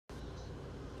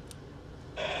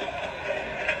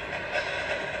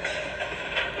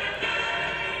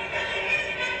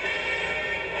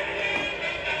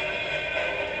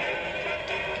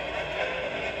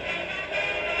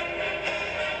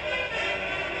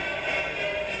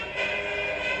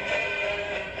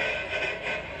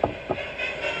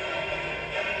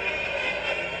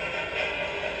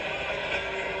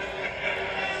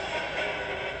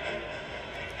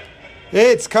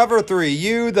It's Cover 3.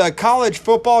 You, the college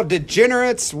football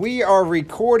degenerates. We are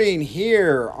recording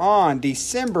here on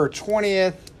December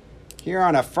 20th, here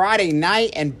on a Friday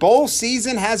night, and bowl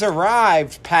season has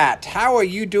arrived. Pat, how are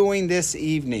you doing this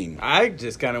evening? I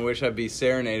just kind of wish I'd be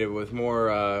serenaded with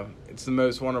more, it's the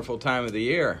most wonderful time of the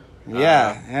year.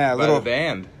 Yeah, by the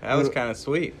band. That was kind of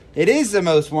sweet. It is the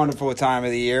most wonderful time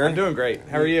of the year. I'm doing great.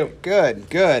 How are you? Good.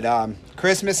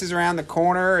 Christmas is around the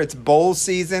corner. It's bowl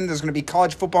season. There's going to be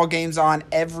college football games on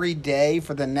every day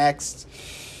for the next,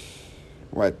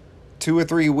 2 or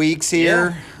 3 weeks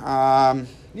here.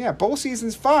 Yeah, bowl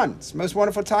season's fun. It's the most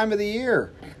wonderful time of the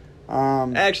year.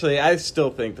 Actually, I still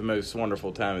think the most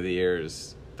wonderful time of the year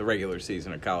is the regular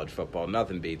season of college football.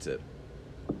 Nothing beats it.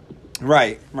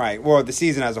 Right. Well, the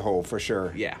season as a whole, for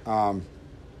sure. Yeah.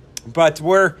 But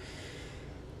we're,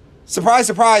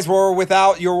 surprise, we're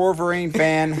without your Wolverine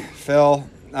fan, Phil.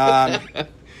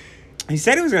 He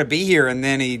said he was going to be here, and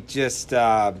then he just,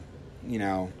 I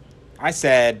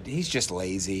said he's just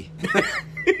lazy.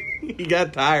 He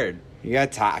got tired. You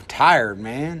got tired,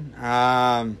 man.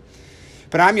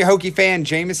 But I'm your Hokie fan,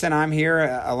 Jameson. I'm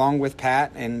here along with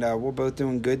Pat, and we're both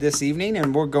doing good this evening,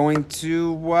 and we're going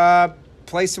to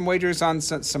play some wagers on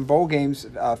some bowl games.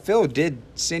 Phil did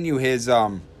send you his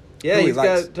he's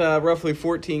got roughly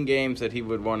 14 games that he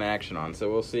would want action on,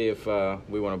 so we'll see if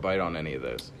we want to bite on any of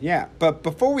those. Yeah, but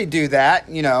before we do that,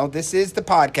 this is the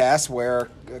podcast where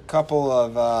a couple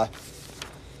of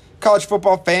college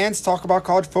football fans talk about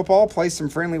college football, play some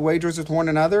friendly wagers with one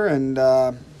another, and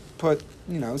put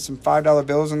some $5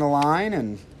 bills on the line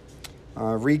and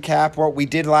recap what we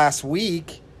did last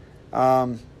week.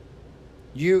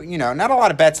 Not a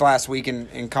lot of bets last week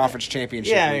in conference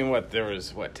championship. Yeah, I mean, there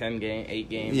was 8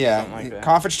 games, yeah, something like that.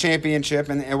 Conference championship,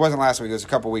 and it wasn't last week, it was a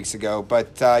couple weeks ago,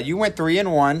 but you went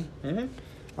 3-1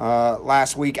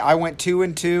 last week. I went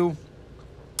 2-2,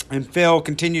 and Phil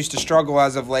continues to struggle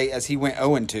as of late as he went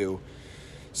 0-2.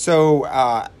 So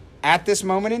at this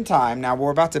moment in time, now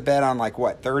we're about to bet on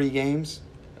 30 games?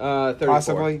 34.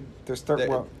 Possibly.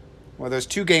 There's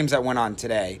 2 games that went on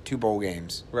today, 2 bowl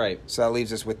games. Right. So that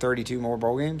leaves us with 32 more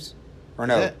bowl games? Or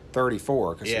no,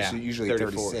 34, because it's usually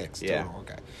 34. 36 yeah. total.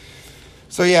 Okay.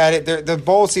 So, yeah, the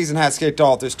bowl season has kicked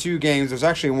off. There's 2 games. There's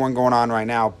actually one going on right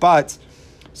now. But,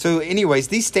 so anyways,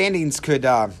 these standings could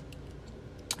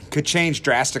change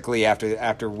drastically after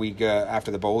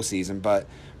the bowl season. But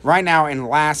right now in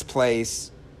last place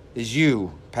is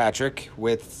you, Patrick,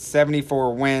 with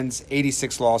 74 wins,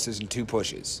 86 losses, and 2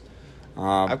 pushes.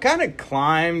 I've kind of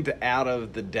climbed out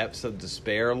of the depths of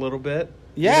despair a little bit.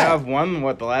 Yeah. I've won,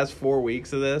 the last 4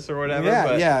 weeks of this or whatever.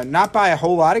 Yeah. Not by a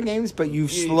whole lot of games, but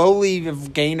you've slowly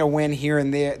have gained a win here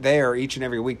and there each and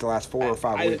every week the last 4 or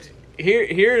 5 weeks.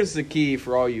 Here's the key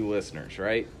for all you listeners,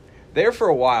 right? There for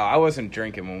a while, I wasn't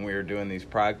drinking when we were doing these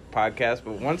podcasts,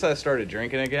 but once I started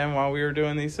drinking again while we were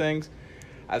doing these things,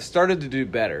 I've started to do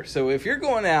better. So if you're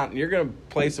going out and you're going to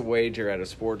place a wager at a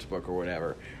sports book or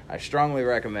whatever, I strongly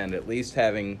recommend at least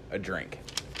having a drink.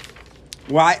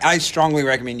 Well, I strongly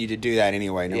recommend you to do that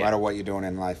anyway, no matter what you're doing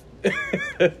in life,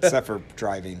 except for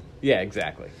driving. Yeah,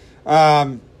 exactly.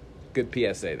 Good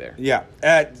PSA there. Yeah.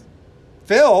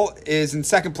 Phil is in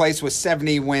second place with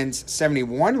 70 wins,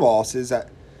 71 losses.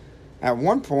 At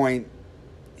one point,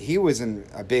 he was in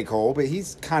a big hole, but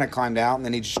he's kind of climbed out, and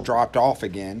then he just dropped off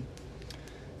again.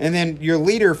 And then your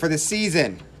leader for the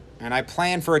season, and I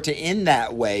plan for it to end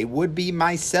that way, would be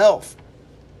myself,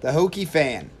 the Hokie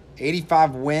fan.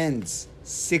 85 wins,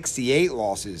 68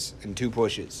 losses, and 2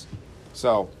 pushes.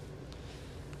 So,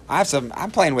 I'm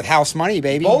playing with house money,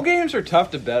 baby. Bowl games are tough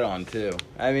to bet on, too.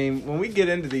 I mean, when we get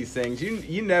into these things,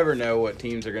 you never know what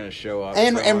teams are going to show up.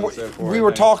 And so we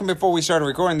were talking before we started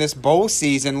recording, this bowl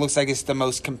season looks like it's the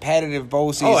most competitive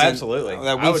bowl season absolutely.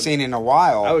 that we've seen in a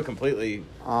while. I would completely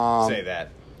say that.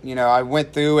 I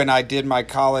went through and I did my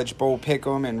college bowl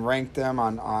pick'em and ranked them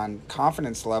on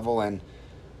confidence level, and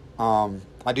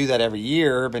I do that every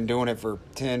year. I've been doing it for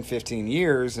 10, 15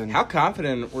 years. And how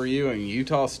confident were you in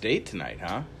Utah State tonight,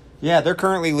 huh? Yeah, they're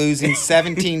currently losing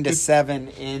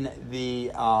 17-7 in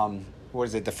the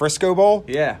the Frisco Bowl?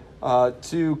 Yeah.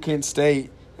 To Kent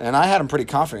State. And I had them pretty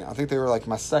confident. I think they were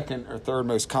my second or third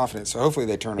most confident. So hopefully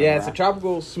they turn it around. Yeah, it's a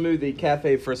Tropical Smoothie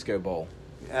Cafe Frisco Bowl.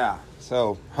 Yeah.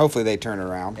 So hopefully they turn it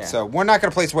around. Yeah. So we're not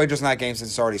going to place wagers in that game since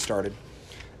it's already started.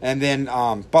 And then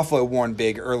Buffalo won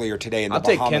big earlier today in the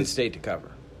Bahamas. I'll take Kent State to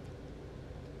cover.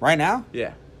 Right now?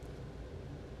 Yeah.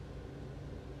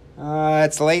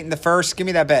 It's late in the first. Give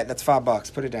me that bet. That's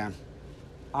 $5. Put it down.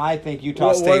 I think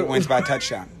Utah State wins by a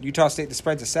touchdown. Utah State, the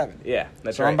spread's a 7. Yeah,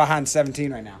 that's so right. I'm behind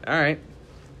 17 right now. All right.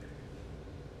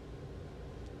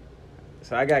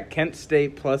 So I got Kent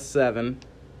State plus 7.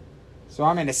 So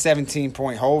I'm in a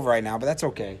 17-point hole right now, but that's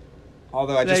okay.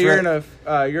 Although I No, just you're in a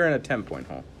 10-point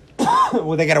hole.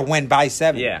 well, they got to win by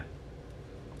 7. Yeah.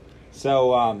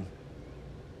 So,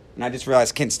 and I just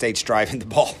realized Kent State's driving the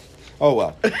ball. Oh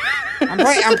well,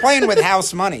 I'm playing with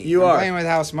house money. You I'm are playing with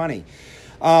house money.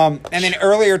 And then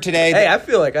earlier today, Hey, I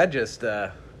feel like I just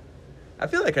got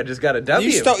a W.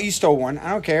 you stole one.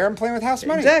 I don't care. I'm playing with house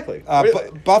money. Exactly.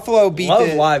 Buffalo beat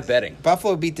Love live betting.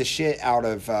 Buffalo beat the shit out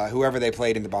of whoever they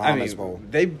played in the Bahamas Bowl.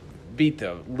 They beat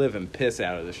the living piss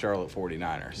out of the Charlotte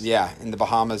 49ers. Yeah, in the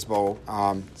Bahamas Bowl.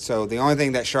 So the only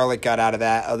thing that Charlotte got out of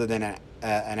that, other than an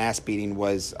ass beating,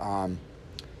 was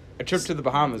a trip to the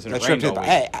Bahamas and a it trip rained to all the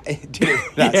week. Hey, dude,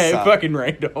 that Yeah, it sucked. fucking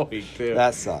rained all week, too.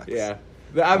 That sucks. Yeah.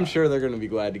 I'm sure they're going to be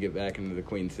glad to get back into the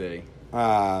Queen City.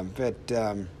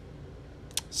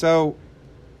 So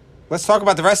let's talk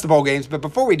about the rest of the bowl games. But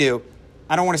before we do,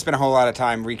 I don't want to spend a whole lot of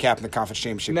time recapping the conference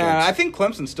championship No, games. I think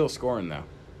Clemson's still scoring, though.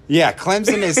 Yeah,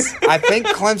 Clemson is. I think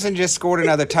Clemson just scored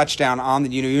another touchdown on the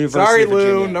University Sorry, of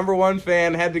Virginia. Lou, number one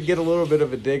fan, had to get a little bit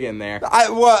of a dig in there.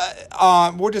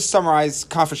 We'll just summarize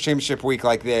conference championship week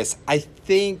like this. I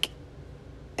think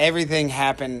everything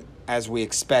happened as we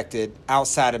expected,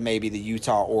 outside of maybe the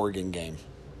Utah-Oregon game.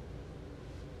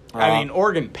 I mean,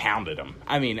 Oregon pounded them.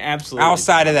 I mean, absolutely.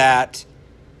 Outside of that,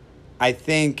 I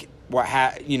think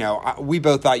we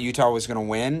both thought Utah was going to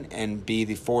win and be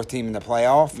the 4th team in the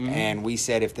playoff, and we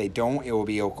said if they don't, it will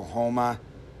be Oklahoma.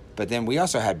 But then we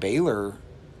also had Baylor,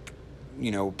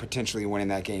 potentially winning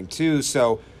that game too.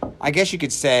 So I guess you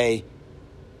could say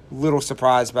little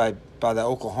surprised by the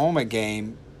Oklahoma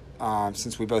game,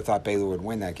 since we both thought Baylor would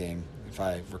win that game, if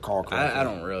I recall correctly. I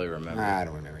don't really remember. I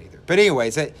don't remember either. But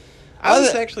anyways, I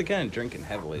was actually kind of drinking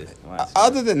heavily last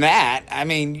other than that, I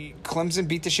mean, Clemson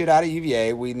beat the shit out of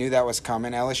UVA. We knew that was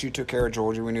coming. LSU took care of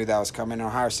Georgia. We knew that was coming.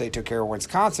 Ohio State took care of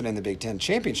Wisconsin in the Big Ten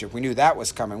Championship. We knew that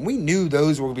was coming. We knew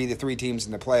those would be the 3 teams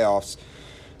in the playoffs.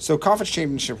 So conference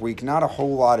championship week, not a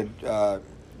whole lot of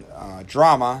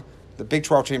drama. The Big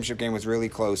 12 championship game was really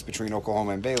close between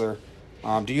Oklahoma and Baylor.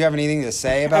 Do you have anything to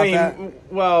say about that?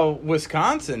 Well,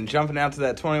 Wisconsin jumping out to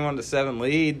that 21-7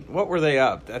 lead. What were they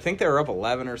up? I think they were up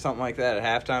 11 or something like that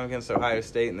at halftime against Ohio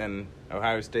State, and then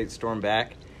Ohio State stormed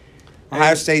back.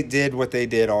 Ohio State did what they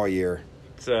did all year.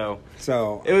 So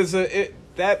it was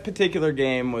that particular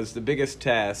game was the biggest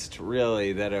test,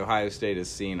 really, that Ohio State has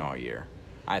seen all year,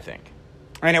 I think.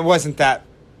 And it wasn't that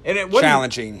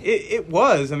challenging. It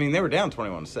was. I mean, they were down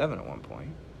 21-7 at one point.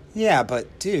 Yeah,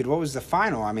 but dude, what was the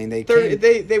final? I mean, they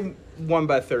won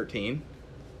by 13.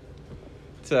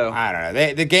 So I don't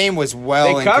know. The game was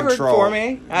well they in covered control. For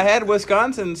me. I had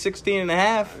Wisconsin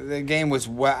 16.5. The game was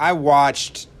well. I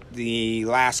watched the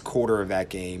last quarter of that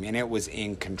game, and it was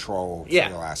in control for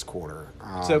the last quarter.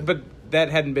 But that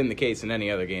hadn't been the case in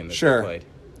any other game that they played,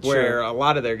 where a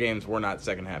lot of their games were not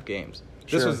second half games.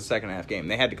 This was a second half game.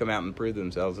 They had to come out and prove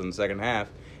themselves in the second half,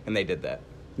 and they did that.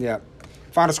 Yeah.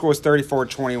 Final score was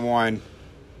 34-21.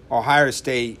 Ohio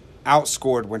State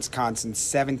outscored Wisconsin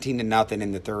 17-0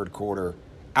 in the third quarter.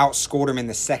 Outscored them in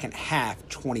the second half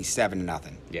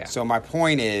 27-0. Yeah. So my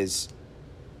point is,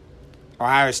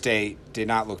 Ohio State did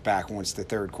not look back once the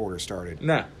third quarter started.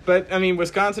 No, but I mean,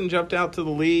 Wisconsin jumped out to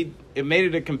the lead. It made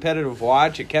it a competitive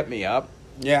watch. It kept me up.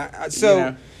 Yeah.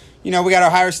 So. We got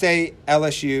Ohio State,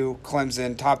 LSU,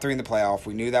 Clemson, top 3 in the playoff.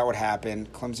 We knew that would happen.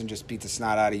 Clemson just beat the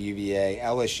snot out of UVA.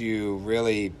 LSU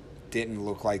really didn't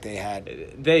look like they had.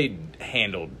 They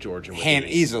handled Georgia with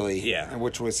easily. Yeah.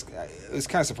 Which was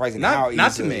kind of surprising how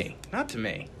easily. Not to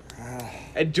me.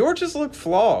 And Georgia's looked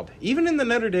flawed, even in the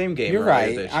Notre Dame game. You're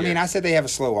right. I mean, I said they have a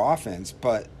slow offense,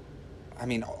 but I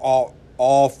mean,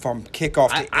 all from kickoff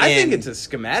to end. I think it's a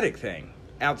schematic thing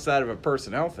outside of a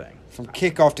personnel thing. From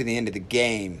kickoff to the end of the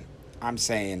game, I'm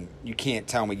saying you can't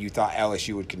tell me you thought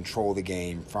LSU would control the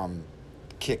game from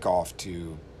kickoff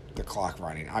to the clock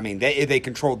running. I mean, they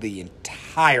controlled the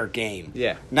entire game.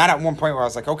 Yeah. Not at one point where I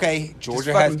was like, okay,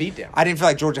 Georgia has. Beat down. I didn't feel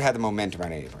like Georgia had the momentum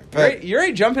at any point. But you're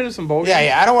ready to jump into some bowl games?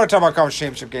 Yeah. I don't want to talk about conference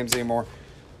championship games anymore.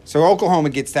 So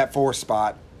Oklahoma gets that 4th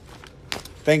spot,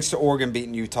 thanks to Oregon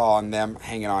beating Utah and them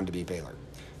hanging on to beat Baylor.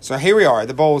 So here we are,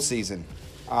 the bowl season.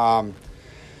 Are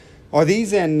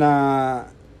these in?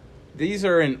 These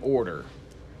are in order.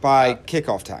 By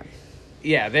kickoff time.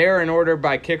 Yeah, they are in order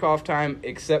by kickoff time,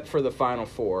 except for the Final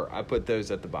Four. I put those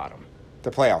at the bottom.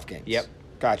 The playoff games. Yep.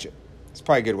 Gotcha. It's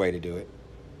probably a good way to do it.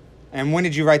 And when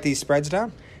did you write these spreads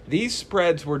down? These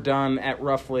spreads were done at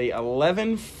roughly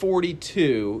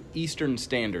 11:42 Eastern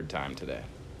Standard Time today.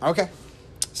 Okay.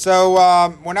 So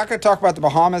we're not going to talk about the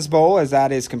Bahamas Bowl as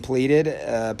that is completed.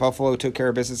 Buffalo took care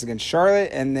of business against Charlotte.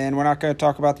 And then we're not going to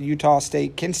talk about the Utah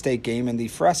State-Kent State game in the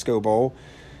Fresco Bowl.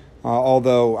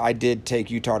 Although I did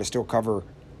take Utah to still cover.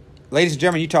 Ladies and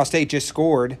gentlemen, Utah State just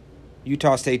scored.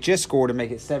 Utah State just scored to make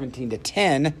it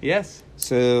 17-10. Yes.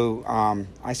 So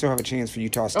I still have a chance for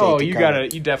Utah State. Oh, to you cover.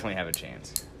 You definitely have a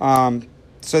chance.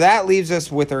 So that leaves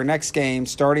us with our next game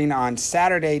starting on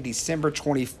Saturday, December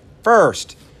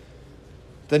 21st.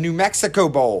 The New Mexico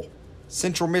Bowl,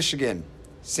 Central Michigan,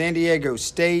 San Diego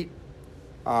State.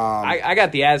 I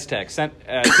got the Aztecs, San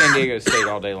Diego State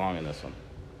all day long in this one.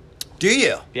 Do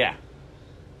you? Yeah.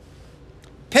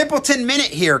 Pimpleton Minute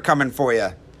here coming for you.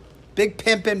 Big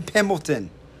Pimpin' Pimpleton.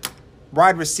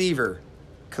 Wide receiver,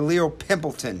 Khalil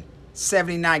Pimpleton.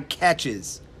 79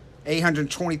 catches,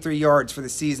 823 yards for the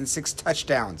season, 6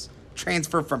 touchdowns.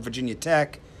 Transfer from Virginia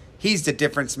Tech. He's the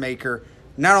difference maker.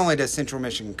 Not only does Central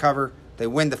Michigan cover, they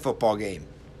win the football game.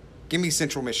 Give me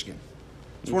Central Michigan.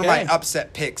 It's one of my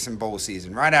upset picks in bowl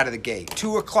season, right out of the gate.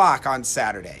 2 o'clock on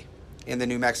Saturday in the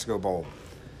New Mexico Bowl.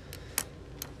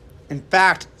 In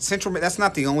fact, that's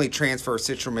not the only transfer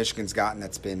Central Michigan's gotten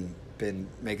that's been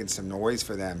making some noise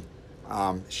for them.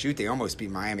 They almost beat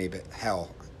Miami, but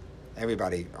hell,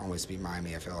 everybody almost beat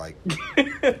Miami, I feel like.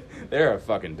 They're a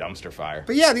fucking dumpster fire.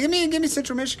 But yeah, give me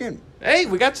Central Michigan. Hey,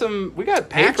 we got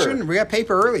paper. Action. We got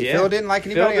paper early. Yeah. Phil didn't like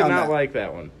anybody Phil on did not that. like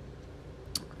that one.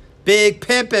 Big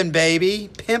pimpin', baby.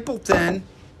 Pimpleton.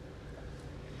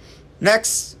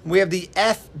 Next, we have the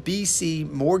FBC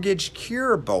Mortgage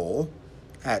Cure Bowl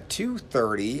at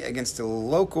 2:30 against the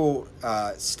local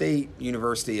State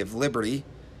University of Liberty.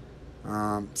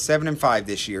 7-5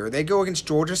 this year. They go against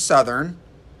Georgia Southern,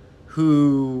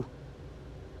 who,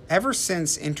 ever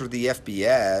since entered the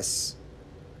FBS,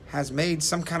 has made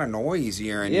some kind of noise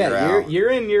year in, year out. Year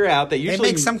in, year out. They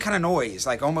make some kind of noise,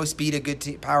 like almost beat a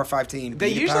good Power 5 team. They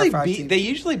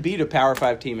usually beat a Power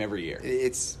 5 team every year.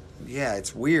 It's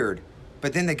weird.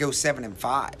 But then they go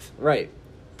 7-5. Right.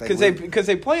 Because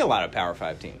they play a lot of Power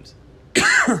 5 teams.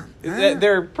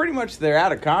 They're pretty much their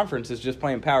out of conference is just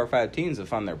playing Power 5 teams to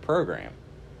fund their program,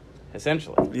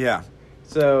 essentially. Yeah.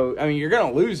 So, I mean, you're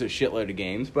going to lose a shitload of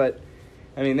games, but,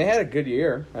 I mean, they had a good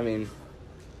year. I mean,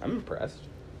 I'm impressed.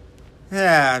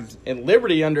 Yeah. And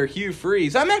Liberty under Hugh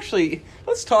Freeze.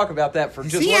 Let's talk about that for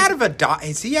just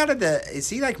is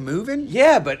he like moving?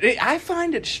 Yeah, but I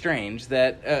find it strange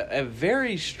that a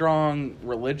very strong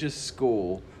religious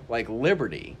school like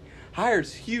Liberty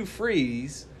hires Hugh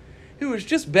Freeze, who was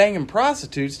just banging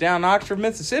prostitutes down in Oxford,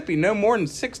 Mississippi, no more than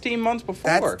 16 months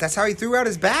before. That's how he threw out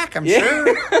his back, I'm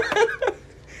sure.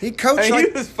 He coached he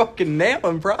was fucking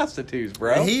nailing prostitutes,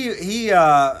 bro. He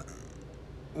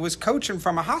was coaching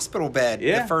from a hospital bed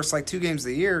the first 2 games of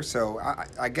the year, so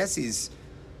I guess he's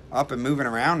up and moving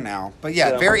around now. But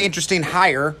yeah, very interesting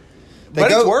hire.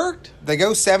 It's worked. They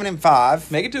go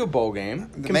 7-5. Make it to a bowl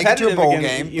game. Make it to a bowl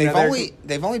game.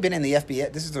 They've only been in the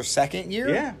FBS. This is their second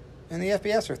year. Yeah. In the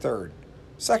FBS or third?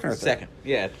 Second or third? Second.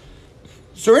 Yeah.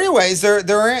 So, anyways, they're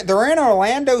in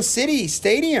Orlando City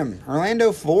Stadium,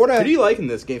 Orlando, Florida. Who do you like in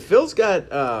this game? Phil's got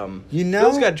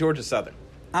Phil's got Georgia Southern.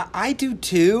 I do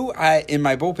too. In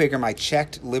my bowl picker, I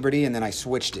checked Liberty and then I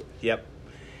switched it. Yep.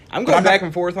 I'm going back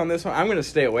and forth on this one. I'm going to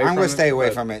stay away from it. I'm going to stay away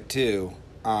from it too.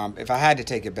 If I had to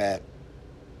take a bet,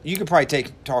 you could probably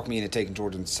talk me into taking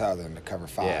Georgia Southern to cover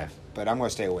 5. Yeah. But I'm going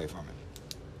to stay away from it.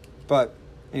 But,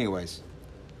 anyways,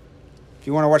 if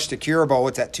you want to watch the Cure Bowl,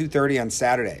 it's at 2:30 on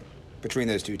Saturday between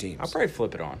those two teams. I'll probably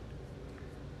flip it on.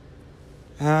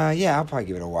 Yeah, I'll probably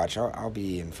give it a watch. I'll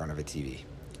be in front of a TV.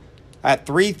 At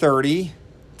 3:30,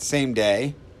 same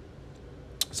day.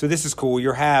 So this is cool.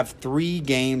 You'll have 3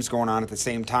 games going on at the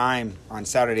same time on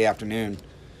Saturday afternoon,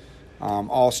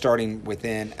 all starting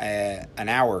within an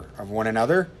hour of one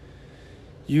another.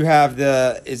 You have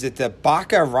is it the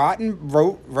Boca Raton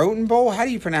Bowl? How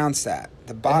do you pronounce that?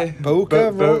 The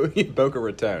Boca Raton.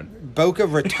 Boca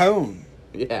Raton.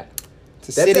 Yeah.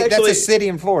 That's a city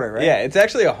in Florida, right? Yeah, it's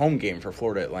actually a home game for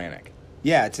Florida Atlantic.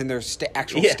 Yeah, it's in their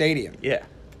actual stadium. Yeah.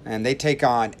 And they take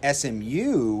on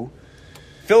SMU.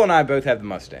 Phil and I both have the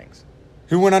Mustangs.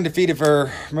 Who went undefeated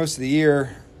for most of the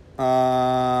year.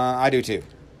 I do too.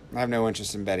 I have no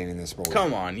interest in betting in this bowl.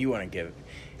 Come on, you want to give it.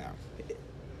 No.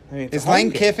 I mean, is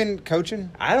Lane Kiffin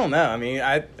coaching? I don't know. I mean,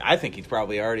 I think he's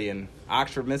probably already in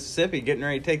Oxford, Mississippi, getting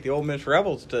ready to take the Ole Miss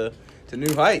Rebels to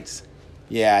new heights.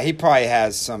 Yeah, he probably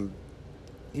has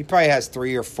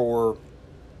 3 or 4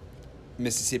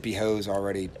 Mississippi hoes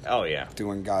already. Oh yeah,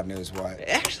 doing God knows what. It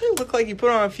actually looked like he put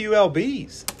on a few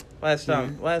lbs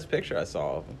last picture I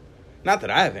saw of him. Not that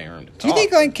I have any room to talk. Do you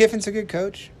think Lane Kiffin's a good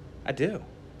coach? I do.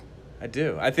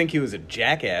 I think he was a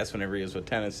jackass whenever he was with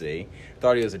Tennessee.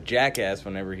 Thought he was a jackass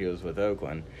whenever he was with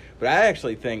Oakland. But I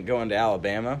actually think going to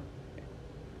Alabama,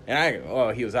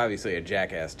 he was obviously a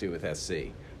jackass too with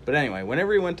SC. But anyway,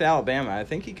 whenever he went to Alabama, I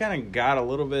think he kind of got a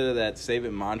little bit of that save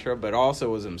it mantra, but also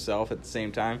was himself at the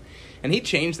same time. And he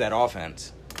changed that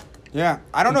offense. Yeah,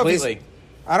 I don't know completely.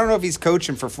 if he's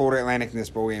coaching for Florida Atlantic in this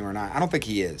bowl game or not. I don't think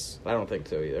he is. I don't think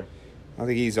so either. I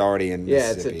think he's already in Yeah,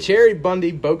 it's Mississippi. a Cherry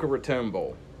Bundy Boca Raton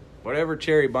Bowl. Whatever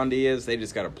Cherry Bundy is, they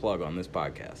just got a plug on this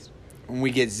podcast. And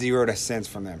we get 0 cents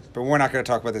from them. But we're not going to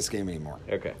talk about this game anymore.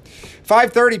 Okay.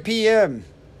 5:30 p.m.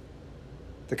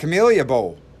 The Camellia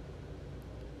Bowl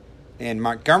in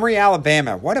Montgomery,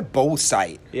 Alabama. What a bowl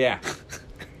site! Yeah.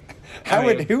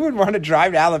 Who would want to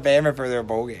drive to Alabama for their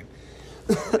bowl game?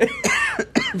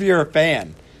 If you're a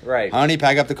fan, Right. honey,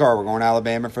 pack up the car. We're going to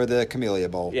Alabama for the Camellia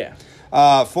Bowl. Yeah.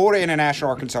 Florida International,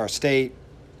 Arkansas State.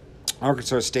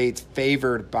 Arkansas State's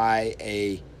favored by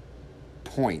a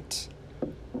point.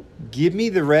 Give me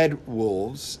the Red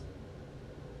Wolves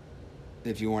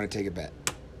if you want to take a bet.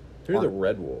 Who are the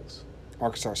Red Wolves?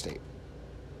 Arkansas State.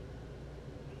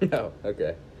 No.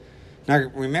 Okay. Now,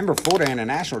 remember, Florida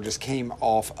International just came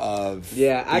off of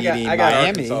Yeah, I got beating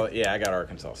Arkansas. Miami. Yeah, I got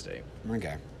Arkansas State.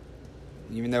 Okay.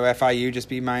 Even though FIU just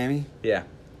beat Miami, Yeah.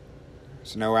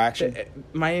 so no action.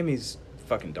 Miami's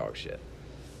fucking dog shit.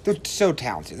 They're so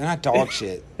talented. They're not dog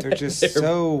shit. They're just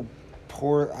so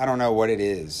poor. I don't know what it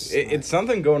is. It's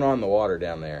something going on in the water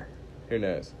down there. Who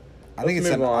knows? I think Let's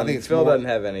it's. move on. I think it's Phil more, doesn't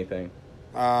have anything.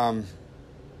 I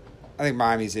think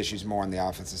Miami's issues more on the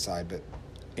offensive side, but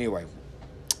anyway,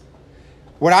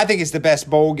 what I think is the best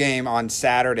bowl game on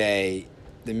Saturday,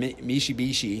 the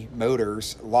Mitsubishi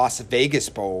Motors Las Vegas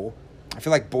Bowl. I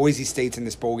feel like Boise State's in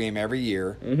this bowl game every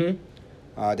year.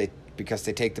 Mm-hmm. Because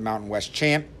they take the Mountain West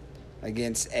champ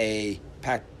against a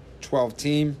Pac-12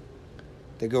 team.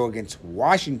 They go against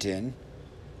Washington.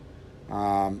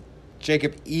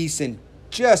 Jacob Eason,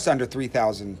 just under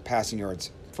 3,000 passing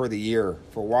yards for the year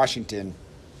for Washington.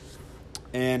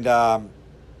 And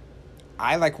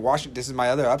I like Washington. This is my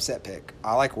other upset pick.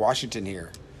 I like Washington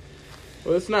here.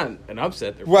 Well, it's not an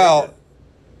upset. They're Well, favored.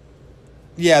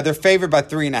 yeah, they're favored by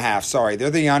 3.5. Sorry,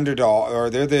 they're the underdog, or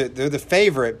they're the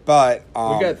favorite. But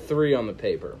we got 3 on the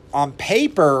paper. on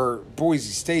paper,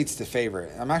 Boise State's the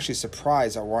favorite. I'm actually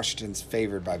surprised that Washington's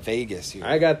favored by Vegas here.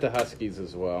 I got the Huskies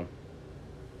as well.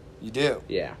 You do?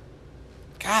 Yeah.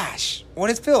 Gosh, what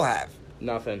does Phil have?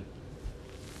 Nothing.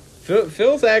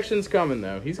 Phil's action's coming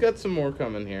though. He's got some more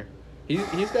coming here.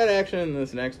 He's got action in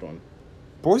this next one.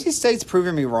 Boise State's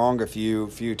proven me wrong a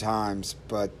few times,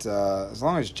 but as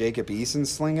long as Jacob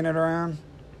Eason's slinging it around,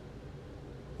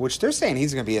 which they're saying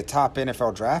he's going to be a top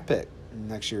NFL draft pick in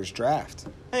next year's draft.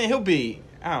 I mean, he'll be.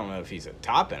 I don't know if he's a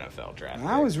top NFL draft pick.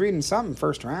 I was reading something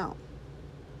first round.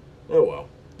 Oh well.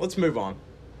 Let's move on.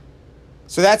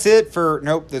 So that's it for.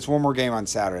 Nope, there's one more game on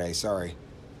Saturday. Sorry.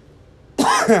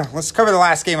 Let's cover the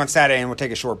last game on Saturday, and we'll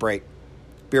take a short break.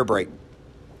 Beer break.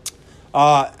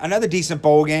 Another decent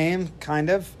bowl game, kind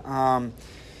of.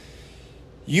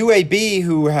 UAB,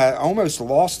 who had almost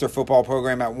lost their football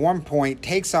program at one point,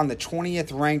 takes on the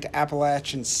 20th ranked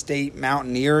Appalachian State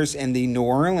Mountaineers in the New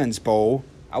Orleans Bowl.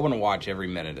 I want to watch every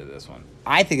minute of this one.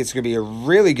 I think it's going to be a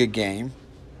really good game.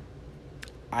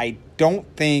 I don't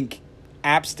think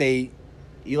App State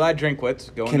Eli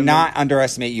Drinkwitz going cannot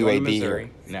underestimate going to UAB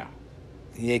Missouri. here. No.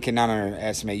 He cannot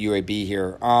underestimate UAB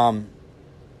here.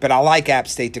 But I like App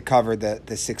State to cover the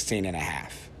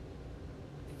 16.5.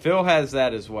 Phil has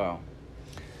that as well.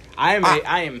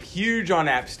 I am huge on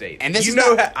App State. And this you is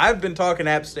know not- I've been talking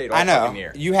App State all I know fucking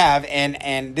year. you have,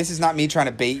 and this is not me trying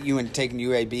to bait you into taking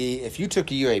UAB. If you took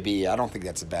UAB, I don't think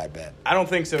that's a bad bet. I don't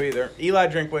think so either. Eli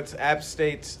Drinkwitz, App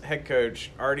State's head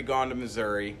coach, already gone to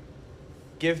Missouri.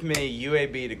 Give me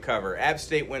UAB to cover. App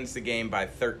State wins the game by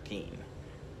 13.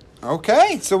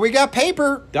 Okay, so we got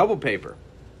paper. Double paper.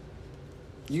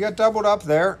 You got doubled up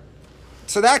there.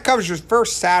 So that covers your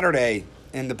first Saturday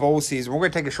in the bowl season. We're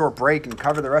going to take a short break and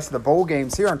cover the rest of the bowl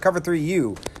games here on Cover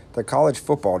 3U, the college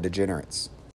football degenerates.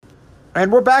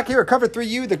 And we're back here at Cover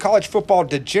 3U, the college football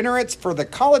degenerates, for the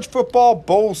college football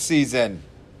bowl season.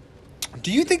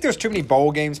 Do you think there's too many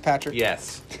bowl games, Patrick?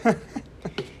 Yes.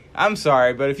 I'm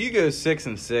sorry, but if you go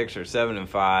 6-6 or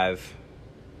 7-5,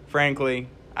 frankly,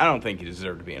 I don't think you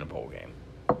deserve to be in a bowl game.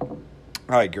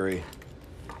 I agree.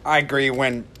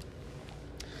 When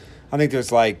I think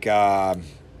there's like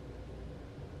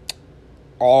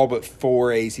all but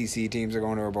 4 ACC teams are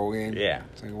going to a bowl game. Yeah.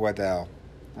 It's like, what the hell?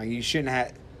 Like, you shouldn't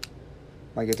have.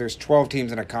 Like, if there's 12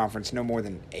 teams in a conference, no more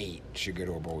than 8 should go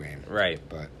to a bowl game. Right.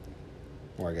 But,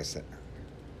 well, I guess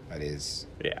that is,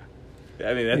 Yeah.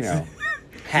 I mean, that's you know,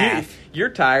 half. You're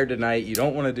tired tonight. You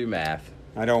don't want to do math.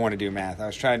 I don't want to do math. I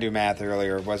was trying to do math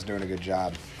earlier. Wasn't doing a good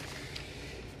job.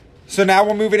 So now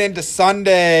we're moving into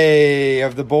Sunday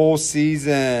of the bowl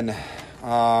season.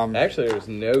 Actually, there's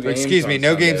no games. Excuse me,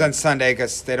 no games on Sunday. Sunday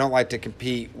because they don't like to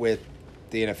compete with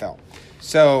the NFL.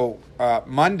 So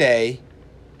Monday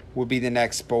will be the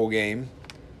next bowl game.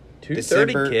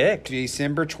 2:30 kick.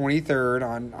 December 23rd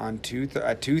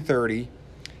at 2:30.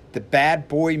 The Bad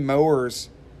Boy Mowers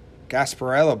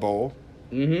Gasparilla Bowl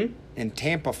in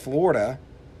Tampa, Florida.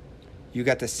 You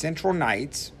got the Central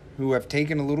Knights, who have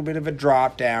taken a little bit of a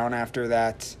drop down after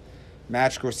that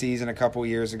magical season a couple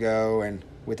years ago, and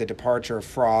with the departure of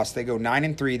Frost, they go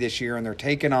 9-3 this year, and they're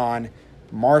taking on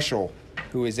Marshall,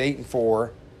 who is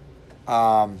 8-4.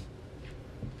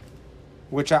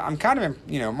 Which I'm kind of,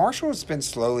 Marshall has been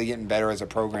slowly getting better as a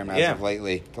program as of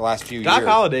lately, the last few years. Doc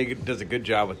Holliday does a good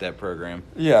job with that program.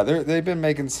 Yeah, they've been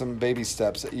making some baby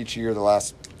steps each year the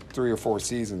last 3 or 4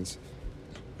 seasons.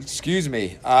 Excuse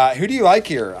me. Who do you like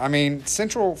here? I mean,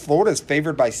 Central Florida is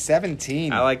favored by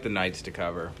 17. I like the Knights to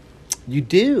cover. You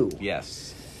do?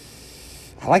 Yes.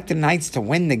 I like the Knights to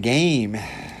win the game.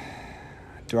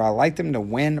 Do I like them to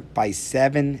win by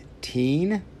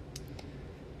 17?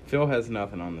 Phil has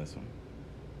nothing on this one.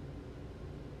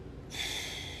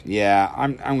 Yeah,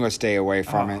 I'm going to stay away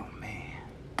from it. Oh, man.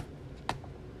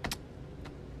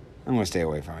 I'm going to stay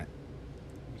away from it.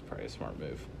 It's probably a smart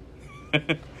move.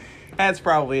 That's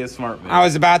probably a smart move. I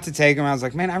was about to take them. I was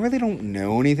like, man, I really don't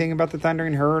know anything about the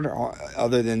Thundering Herd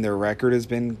other than their record has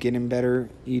been getting better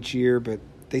each year, but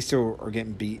they still are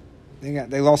getting beat.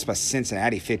 They lost by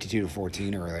Cincinnati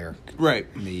 52-14 earlier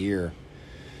in the year.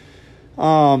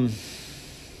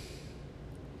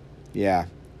 Yeah.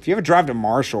 If you ever drive to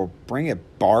Marshall, bring a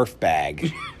barf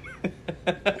bag.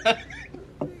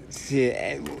 See,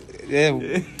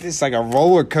 it's like a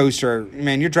roller coaster.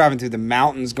 Man, you're driving through the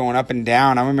mountains going up and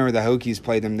down. I remember the Hokies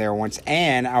played them there once.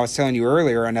 And I was telling you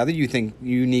earlier, another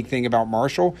unique thing about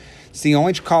Marshall, it's the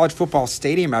only college football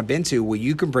stadium I've been to where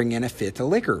you can bring in a fifth of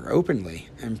liquor openly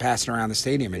and pass it around the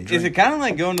stadium and drink. Is it kind of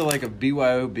like going to like a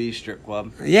BYOB strip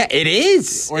club? Yeah, it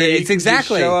is. Or It's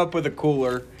exactly. Just show up with a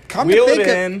cooler, Come to wheel it think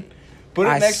of- in, put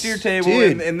it next to your table.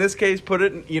 Dude. In this case, put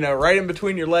it right in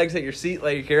between your legs at your seat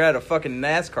like you're at a fucking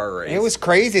NASCAR race. It was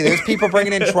crazy. There's people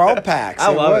bringing in 12 packs.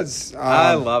 I love it.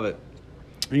 I love it.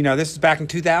 This is back in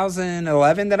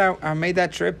 2011 that I made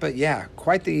that trip, but yeah,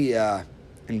 quite the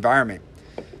environment.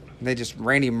 They just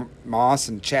Randy Moss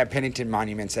and Chad Pennington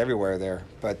monuments everywhere there.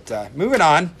 But moving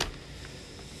on.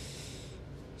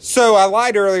 So I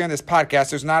lied earlier in this podcast.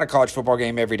 There's not a college football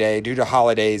game every day due to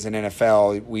holidays in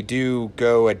NFL. We do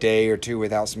go a day or two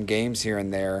without some games here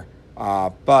and there.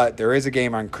 But there is a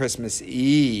game on Christmas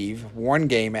Eve, one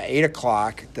game at 8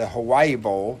 o'clock, the Hawaii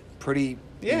Bowl. Pretty,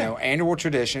 annual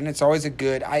tradition. It's always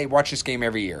I watch this game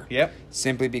every year. Yep.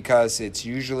 Simply because it's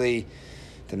usually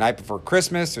the night before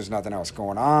Christmas. There's nothing else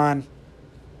going on.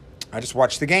 I just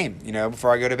watch the game,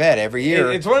 before I go to bed every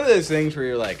year. It's one of those things where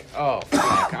you're like, oh,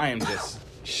 fuck, I am just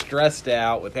stressed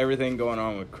out with everything going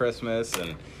on with Christmas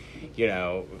and,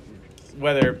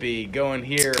 whether it be going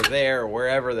here or there or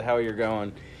wherever the hell you're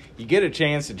going, you get a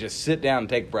chance to just sit down and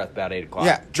take a breath about 8 o'clock.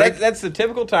 Yeah. That's the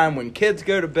typical time when kids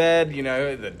go to bed,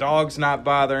 the dog's not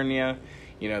bothering you.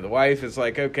 The wife is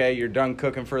like, okay, you're done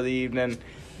cooking for the evening.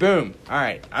 Boom. All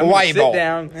right. I'm going to sit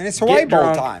down. And it's Hawaii Bowl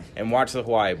drunk time. And watch the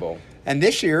Hawaii Bowl. And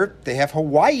this year, they have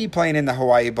Hawaii playing in the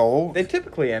Hawaii Bowl. They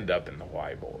typically end up in the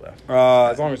Hawaii Bowl, though.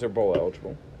 As long as they're bowl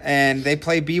eligible. And they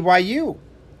play BYU,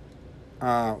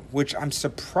 which I'm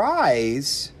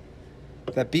surprised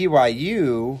that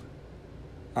BYU,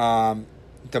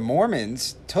 the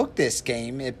Mormons, took this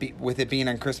game with it being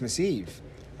on Christmas Eve.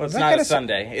 Well, it's not a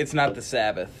Sunday. It's not the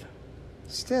Sabbath.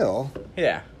 Still.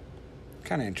 Yeah.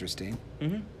 Kind of interesting.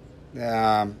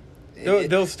 Mm-hmm.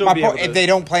 They'll still be able to,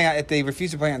 if they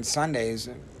refuse to play on Sundays.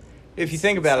 If you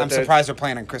think about it, I'm surprised they're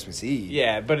playing on Christmas Eve.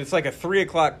 Yeah, but it's like a 3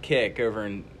 o'clock kick over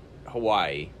in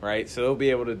Hawaii, right? So they'll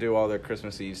be able to do all their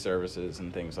Christmas Eve services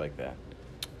and things like that.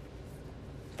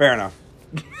 Fair enough.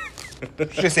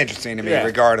 It's just interesting to me,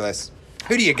 regardless.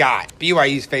 Who do you got?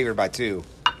 BYU's favored by 2.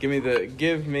 Give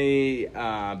me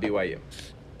BYU.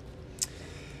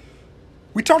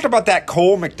 We talked about that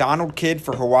Cole McDonald kid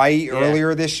for Hawaii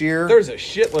earlier this year. There's a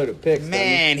shitload of picks.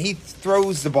 Man, he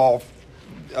throws the ball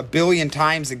a billion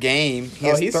times a game.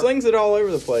 He slings it all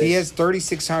over the place. He has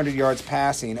 3,600 yards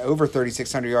passing, over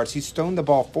 3,600 yards. He's thrown the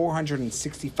ball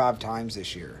 465 times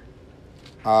this year.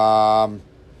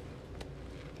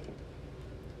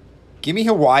 Give me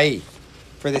Hawaii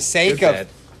for the sake of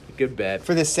good bet.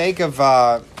 For the sake of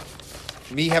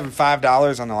me having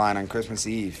 $5 on the line on Christmas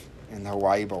Eve in the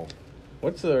Hawaii Bowl.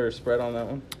 What's their spread on that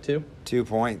one? 2? 2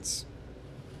 points.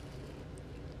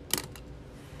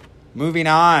 Moving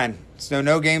on. So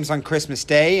no games on Christmas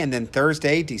Day, and then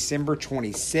Thursday, December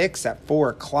 26th at 4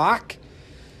 o'clock.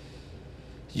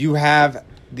 You have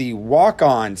the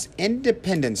Walk-Ons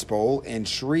Independence Bowl in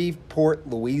Shreveport,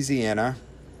 Louisiana.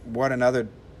 What another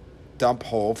dump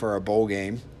hole for a bowl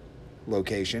game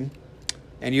location.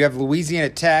 And you have Louisiana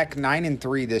Tech,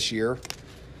 9-3 this year,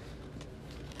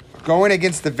 going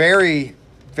against the very,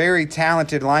 very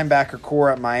talented linebacker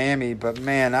core at Miami. But,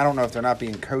 man, I don't know if they're not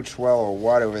being coached well or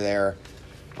what over there.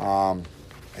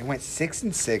 They went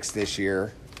 6-6 this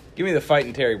year. Give me the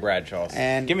fighting Terry Bradshaws.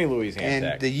 And give me Louisiana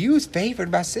Tech. And the U's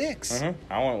favored by 6.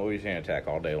 Mm-hmm. I want Louisiana Tech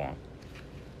all day long.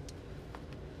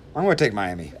 I'm going to take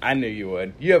Miami. I knew you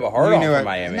would. You have a hard on for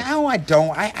Miami. No, I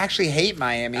don't. I actually hate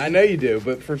Miami. I know you do,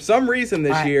 but for some reason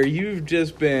this year, you've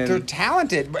just been... They're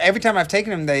talented. Every time I've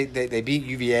taken them, they beat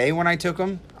UVA when I took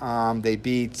them. They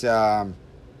beat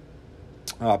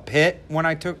Pitt when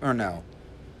I took... Or no.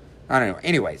 I don't know.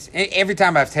 Anyways, every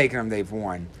time I've taken them, they've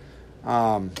won.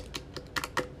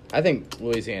 I think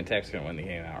Louisiana Tech's going to win the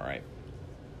game outright.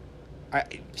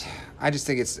 I just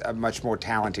think it's a much more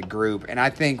talented group. And I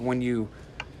think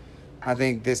I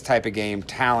think this type of game,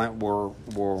 talent will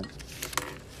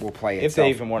play itself. If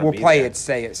they even want to will be play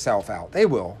there. itself out. They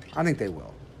will. I think they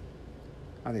will.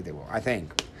 And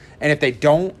if they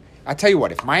don't, I tell you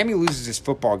what, if Miami loses this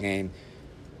football game,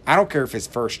 I don't care if it's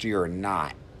first year or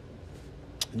not.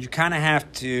 You kind of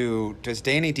have to. Does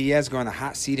Danny Diaz go in the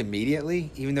hot seat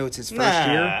immediately, even though it's his first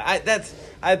year? I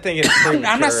think it's premature.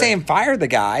 I'm not saying fire the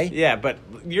guy. Yeah, but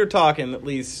you're talking at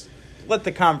least let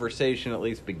the conversation at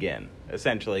least begin.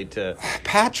 Essentially, to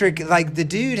Patrick, like the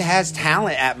dude has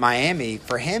talent at Miami.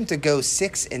 For him to go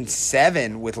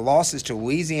 6-7 with losses to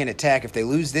Louisiana Tech, if they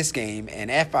lose this game, and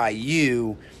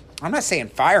FIU, I'm not saying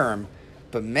fire him,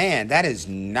 but man, that is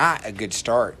not a good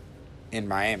start in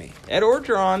Miami. Ed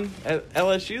Orgeron at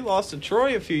LSU lost to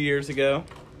Troy a few years ago.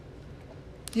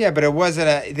 Yeah, but it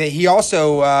wasn't he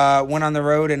also went on the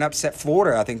road and upset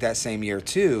Florida, I think, that same year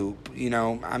too. You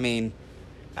know, I mean,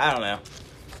 I don't know.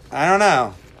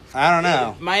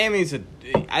 I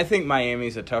think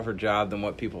Miami's a tougher job than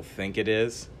what people think it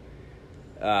is.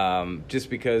 Just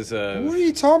because of... What are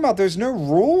you talking about? There's no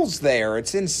rules there.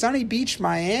 It's in Sunny Beach,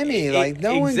 Miami.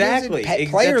 Exactly.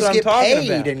 Players get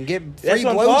paid and get free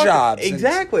blowjobs.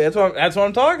 Exactly. That's what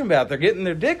I'm talking about. They're getting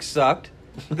their dicks sucked.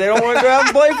 They don't want to go out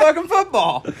and play fucking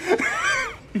football.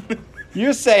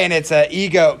 You're saying it's a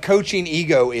coaching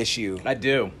ego issue. I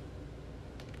do.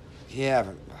 Yeah,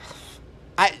 but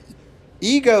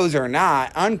egos are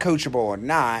not, uncoachable or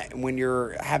not, when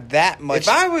you have that much.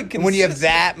 When you have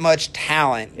that much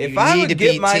talent, you need to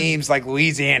beat teams like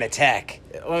Louisiana Tech.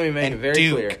 Let me make it very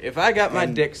clear. If I got my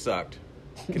dick sucked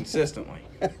consistently,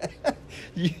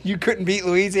 you couldn't beat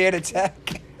Louisiana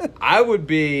Tech. I would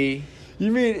be.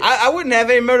 You mean I wouldn't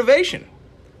have any motivation?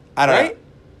 I don't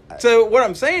know. So what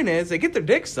I'm saying is, they get their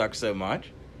dick sucked so much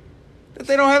that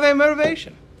they don't have any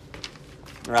motivation.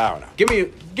 I don't know.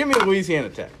 Give me Louisiana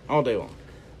Tech all day long.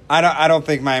 I don't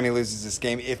think Miami loses this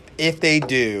game. If they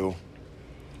do,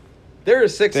 they're a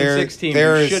 6-6 team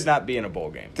who should not be in a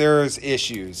bowl game. There's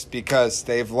issues because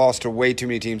they've lost to way too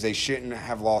many teams they shouldn't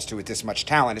have lost to with this much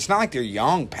talent. It's not like they're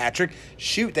young, Patrick.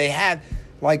 Shoot, they had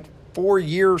like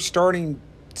 4-year starting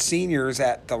seniors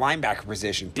at the linebacker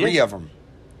position. 3 of them.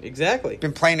 Exactly.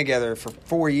 Been playing together for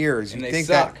 4 years. And they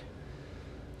suck.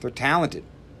 They're talented.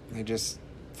 They just,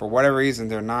 for whatever reason,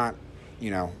 they're not,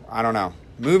 I don't know.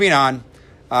 Moving on.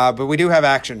 But we do have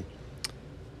action.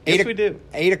 Yes, we do.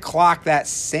 8 o'clock that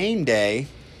same day,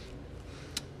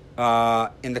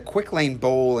 in the Quick Lane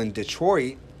Bowl in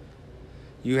Detroit,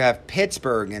 you have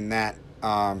Pittsburgh in that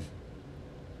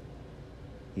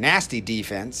nasty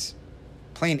defense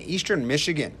playing Eastern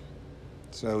Michigan.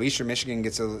 So Eastern Michigan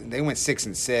they went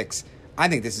 6-6. I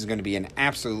think this is going to be an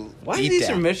absolute Why is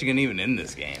Eastern Michigan even in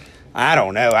this game? I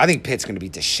don't know. I think Pitt's going to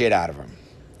beat the shit out of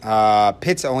them.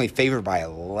 Pitt's only favored by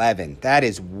 11. That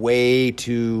is way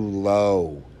too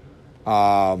low.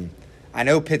 I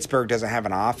know Pittsburgh doesn't have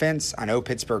an offense. I know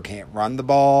Pittsburgh can't run the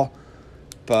ball.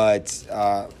 But,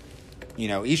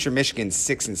 Eastern Michigan's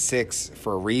 6-6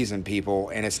 for a reason, people.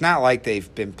 And it's not like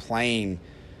they've been playing,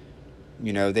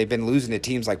 they've been losing to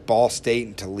teams like Ball State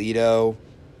and Toledo.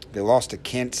 They lost to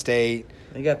Kent State.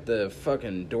 They got the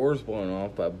fucking doors blown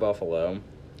off by Buffalo.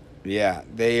 Yeah,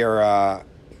 they are...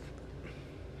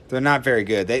 They're not very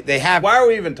good. They have. Why are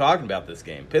we even talking about this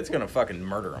game? Pitt's going to fucking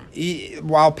murder them.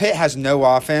 While Pitt has no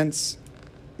offense,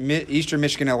 Eastern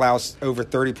Michigan allows over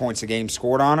 30 points a game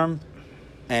scored on them.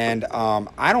 And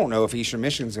I don't know if Eastern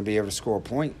Michigan's going to be able to score a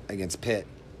point against Pitt.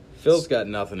 Phil's got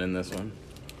nothing in this one.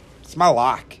 It's my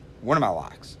lock. One of my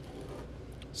locks.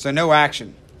 So no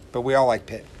action, but we all like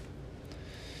Pitt.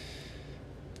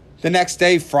 The next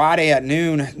day, Friday at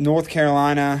noon, North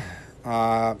Carolina,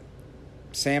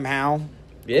 Sam Howell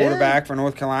quarterback for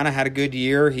North Carolina, had a good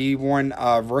year. He won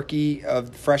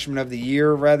freshman of the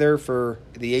year for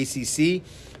the ACC.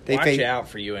 Watch out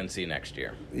for UNC next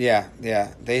year. Yeah.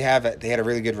 They had a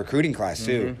really good recruiting class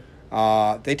too.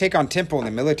 They take on Temple in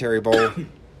the Military Bowl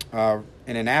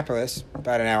in Annapolis,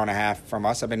 about an hour and a half from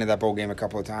us. I've been to that bowl game a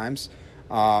couple of times.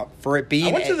 For it being,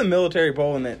 I went to the Military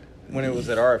Bowl when it was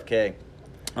at RFK.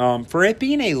 For it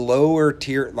being a lower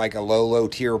tier, like a low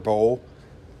tier bowl,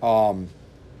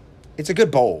 it's a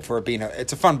good bowl.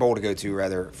 It's a fun bowl to go to.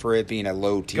 Rather, for it being a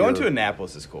low tier. Going to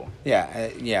Annapolis is cool.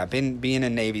 Yeah. Being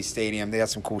in Navy Stadium, they got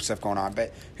some cool stuff going on.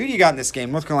 But who do you got in this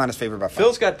game? North Carolina's favored by 5.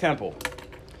 Phil's got Temple.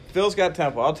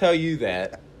 I'll tell you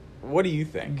that. What do you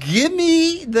think? Give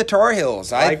me the Tar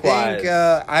Heels. Likewise.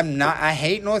 I think I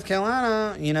hate North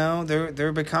Carolina. You know,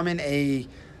 they're becoming a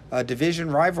division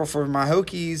rival for my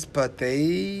Hokies, but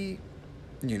they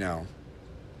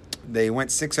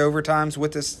went 6 overtimes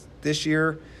with us this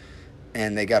year,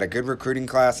 and they got a good recruiting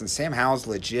class. And Sam Howell's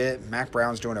legit. Mac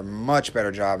Brown's doing a much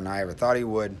better job than I ever thought he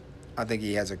would. I think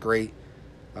he has a great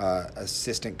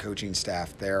assistant coaching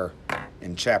staff there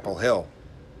in Chapel Hill.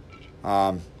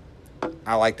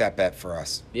 I like that bet for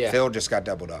us. Yeah. Phil just got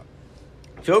doubled up.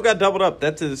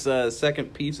 That's his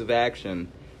second piece of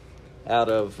action out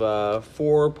of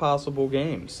 4 possible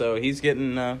games. So he's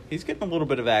getting a little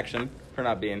bit of action for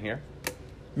not being here.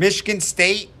 Michigan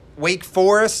State, Wake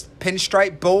Forest,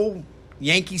 Pinstripe Bowl,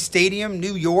 Yankee Stadium,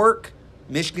 New York.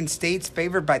 Michigan State's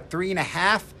favored by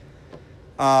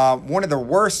 3.5. One of the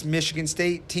worst Michigan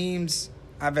State teams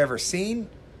I've ever seen.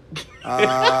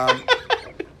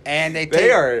 And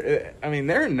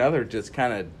they're another just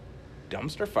kind of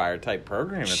dumpster fire type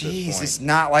program at this point. It's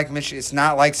not like Michigan. It's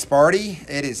not like Sparty.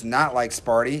 It is not like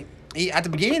Sparty. At the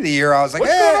beginning of the year, I was like,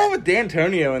 what's going on with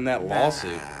D'Antonio in that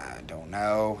lawsuit? I don't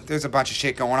know. There's a bunch of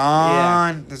shit going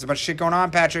on. Yeah. There's a bunch of shit going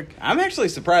on, Patrick. I'm actually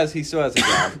surprised he still has a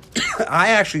job. I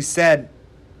actually said,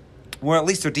 well, at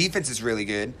least their defense is really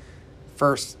good.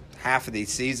 First half of the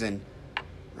season.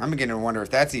 I'm beginning to wonder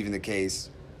if that's even the case.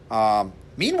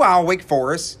 Meanwhile, Wake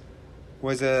Forest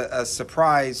was a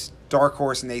surprise dark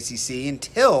horse in the ACC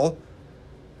until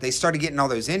they started getting all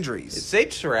those injuries. Is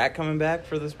Sage Surratt coming back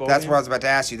for this bowl That's game? what I was about to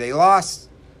ask you. They lost,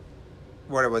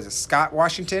 Scott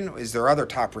Washington is their other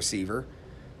top receiver.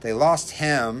 They lost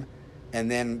him, and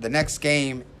then the next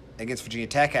game against Virginia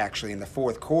Tech, actually, in the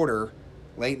fourth quarter,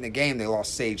 late in the game, they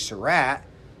lost Sage Surratt,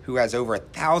 who has over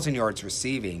 1,000 yards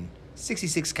receiving,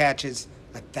 66 catches,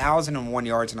 1,001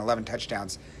 yards, and 11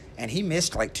 touchdowns. And he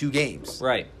missed like 2 games.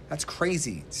 Right. That's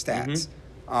crazy stats.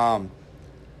 I'm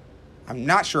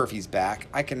not sure if he's back.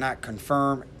 I cannot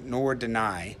confirm nor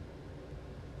deny.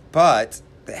 But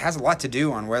it has a lot to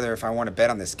do on if I want to bet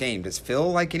on this game. Does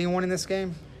Phil like anyone in this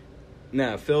game?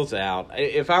 No, Phil's out.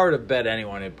 If I were to bet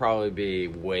anyone, it'd probably be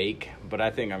Wake. But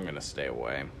I think I'm going to stay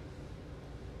away.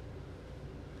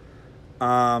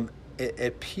 It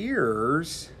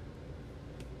appears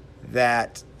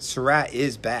that Surratt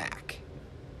is back.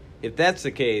 If that's the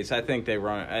case, I think they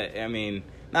run. I mean,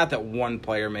 not that one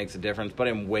player makes a difference, but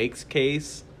in Wake's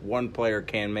case, one player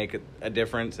can make a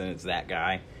difference, and it's that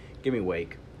guy. Give me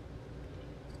Wake.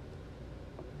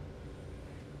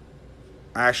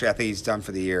 Actually, I think he's done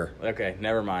for the year. Okay,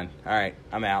 never mind. All right,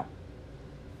 I'm out.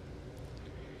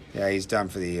 Yeah, he's done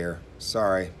for the year.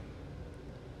 Sorry.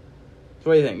 So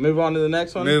what do you think? Move on to the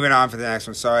next one? Moving on for the next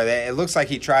one. Sorry. It looks like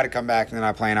he tried to come back and then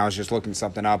I playing. I was just looking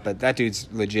something up, but that dude's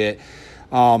legit.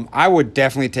 I would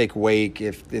definitely take Wake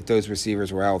if those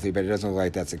receivers were healthy, but it doesn't look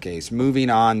like that's the case. Moving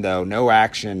on, though, no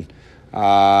action.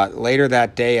 Later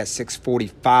that day at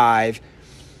 6:45,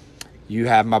 you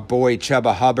have my boy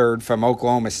Chuba Hubbard from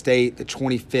Oklahoma State, the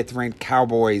 25th-ranked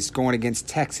Cowboys, going against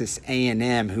Texas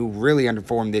A&M, who really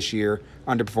underperformed this year.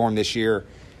 I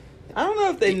don't know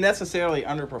if they necessarily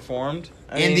underperformed.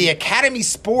 In the Academy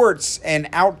Sports and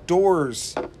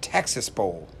Outdoors Texas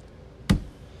Bowl.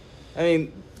 I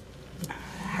mean,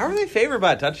 how are they favored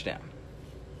by a touchdown?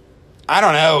 I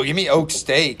don't know. Give me Oak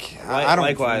Steak. I don't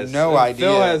Likewise. No idea.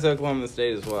 Phil has Oklahoma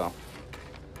State as well.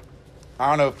 I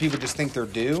don't know if people just think they're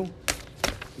due.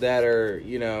 That are,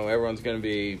 everyone's going to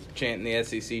be chanting the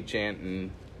SEC chant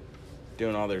and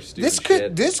doing all their stupid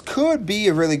shit. This could be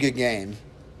a really good game.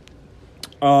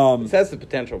 This has the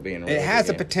potential of being a really It has good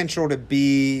the game. potential to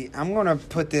be. I'm going to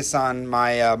put this on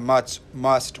my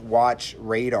must-watch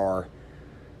radar.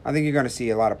 I think you're going to see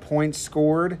a lot of points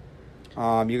scored.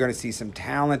 You're going to see some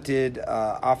talented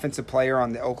offensive player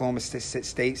on the Oklahoma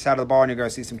State side of the ball, and you're going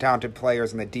to see some talented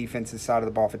players on the defensive side of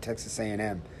the ball for Texas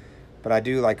A&M. But I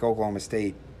do like Oklahoma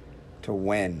State to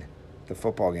win the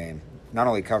football game. Not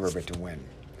only cover, but to win.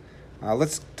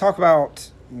 Let's talk about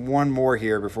one more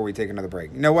here before we take another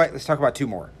break. You know what? Let's talk about 2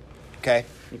 more. Okay.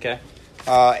 Okay.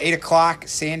 8 o'clock,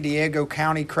 San Diego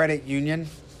County Credit Union.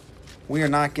 We are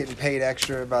not getting paid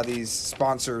extra by these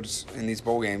sponsors in these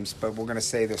bowl games, but we're going to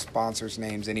say the sponsors'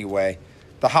 names anyway.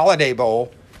 The Holiday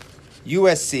Bowl,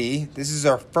 USC. This is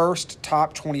our first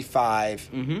top 25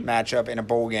 matchup in a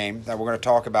bowl game that we're going to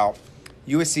talk about.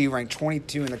 USC ranked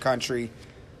 22 in the country.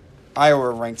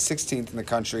 Iowa ranked 16th in the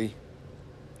country.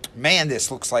 Man, this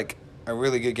looks like a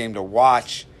really good game to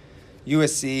watch.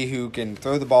 USC, who can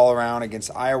throw the ball around,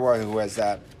 against Iowa, who has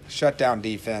that shutdown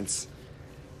defense.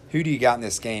 Who do you got in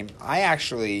this game? I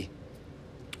actually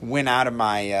went out of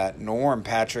my norm,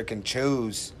 Patrick, and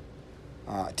chose.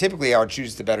 Typically, I would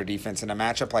choose the better defense in a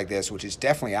matchup like this, which is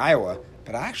definitely Iowa.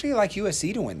 But I actually like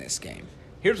USC to win this game.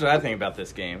 Here's what I think about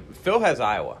this game. Phil has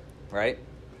Iowa, right?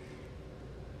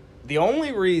 The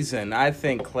only reason I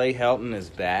think Clay Helton is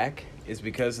back is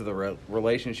because of the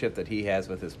relationship that he has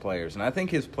with his players. And I think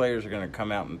his players are going to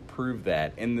come out and prove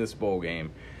that in this bowl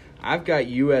game. I've got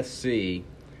USC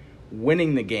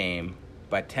winning the game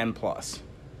by 10+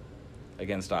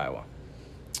 against Iowa.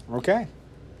 Okay.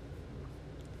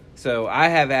 So I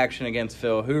have action against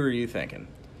Phil. Who are you thinking?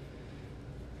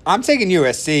 I'm taking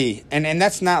USC, and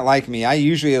that's not like me. I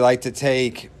usually like to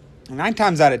take 9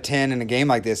 times out of 10 in a game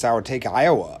like this, I would take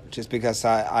Iowa just because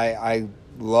I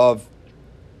love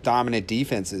dominant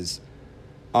defenses.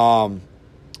 But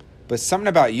something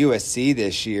about USC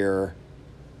this year,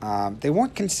 they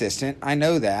weren't consistent. I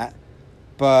know that.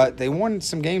 But they won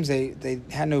some games they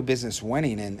had no business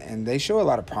winning, and they show a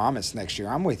lot of promise next year.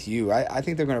 I'm with you. I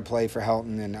think they're going to play for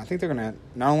Helton, and I think they're going to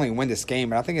not only win this game,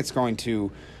 but I think it's going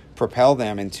to propel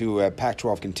them into a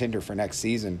Pac-12 contender for next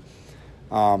season.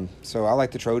 So I like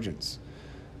the Trojans.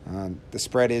 The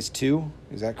spread is 2.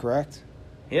 Is that correct?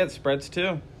 Yeah, the spread's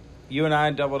 2. You and I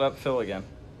doubled up Phil again.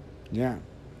 Yeah.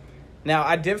 Now,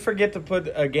 I did forget to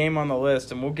put a game on the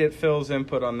list, and we'll get Phil's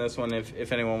input on this one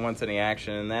if anyone wants any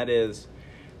action, and that is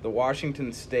the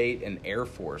Washington State and Air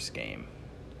Force game.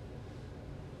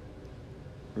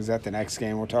 Was that the next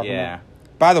game we're talking Yeah. about?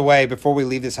 By the way, before we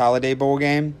leave this Holiday Bowl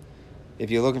game, if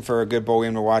you're looking for a good bowl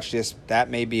game to watch that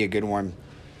may be a good one.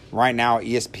 Right now,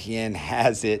 ESPN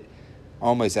has it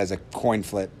almost as a coin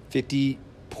flip.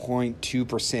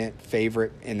 50.2%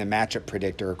 favorite in the matchup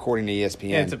predictor, according to ESPN.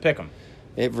 Yeah, it's a pick 'em.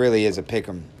 It really is a pick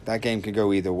 'em. That game could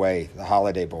go either way, the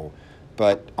Holiday Bowl.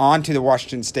 But on to the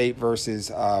Washington State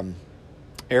versus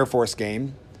Air Force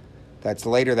game. That's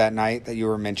later that night that you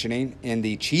were mentioning in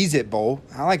the Cheez-It Bowl.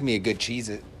 I like me a good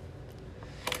Cheez-It.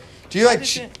 Do you like?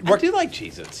 I do like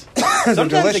Cheez-Its. Sometimes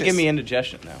delicious. they give me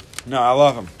indigestion, though. No, I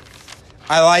love them.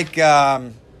 I like.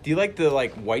 Do you like the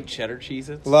white cheddar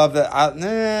Cheez-Its? Love the.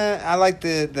 I like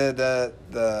the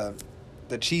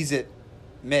Cheez-It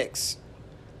mix.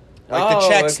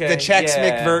 Like the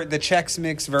Chex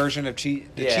Mix version of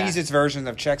Cheez-Its version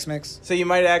of Chex Mix. So you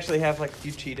might actually have a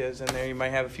few Cheetos in there. You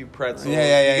might have a few pretzels.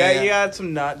 Yeah. You got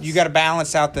some nuts. You got to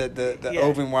balance out the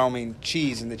overwhelming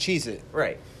cheese in the Cheez-It.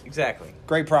 Right. Exactly.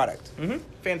 Great product. Mm-hmm.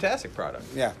 Fantastic product.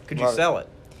 Yeah. Could you sell it?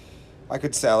 I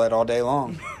could sell it all day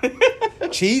long.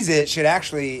 Cheez-It should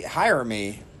actually hire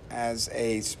me as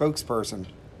a spokesperson.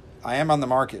 I am on the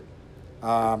market.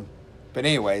 But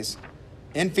anyways,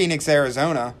 in Phoenix,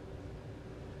 Arizona.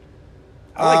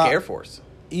 I like Air Force.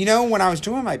 You know, when I was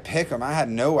doing my pick'em, I had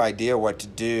no idea what to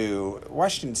do.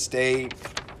 Washington State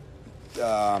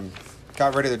got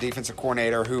rid of their defensive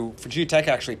coordinator, who Virginia Tech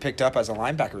actually picked up as a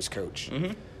linebackers coach.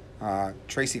 Mm-hmm.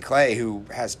 Tracy Clay, who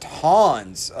has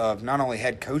tons of not only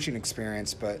head coaching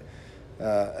experience, but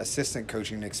assistant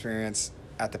coaching experience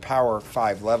at the Power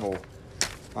 5 level.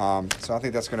 So I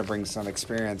think that's going to bring some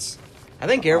experience. I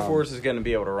think Air Force is going to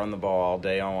be able to run the ball all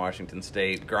day on Washington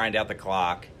State, grind out the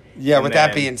clock. Yeah, with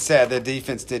that being said, the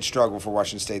defense did struggle for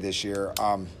Washington State this year.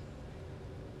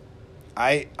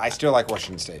 I still like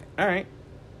Washington State. All right.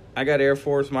 I got Air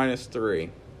Force -3.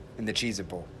 In the Cheez-It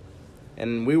Bowl.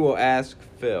 And we will ask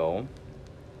Phil.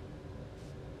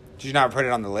 Did you not put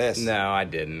it on the list? No, I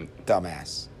didn't.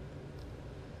 Dumbass.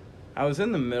 I was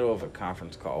in the middle of a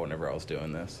conference call whenever I was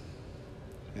doing this.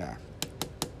 Yeah.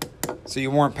 So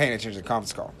you weren't paying attention to the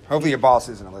conference call. Hopefully your boss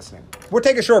isn't listening. We'll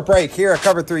take a short break here at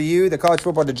Cover 3U, the College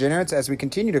Football Degenerates, as we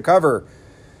continue to cover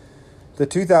the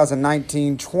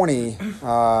 2019-20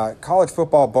 College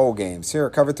Football Bowl games here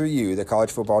at Cover 3U, the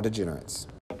College Football Degenerates.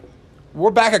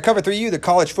 We're back at Cover 3U, the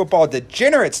College Football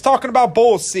Degenerates, talking about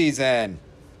bowl season.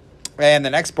 And the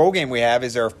next bowl game we have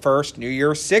is our first New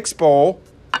Year's Six Bowl.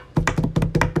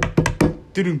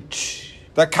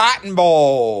 The Cotton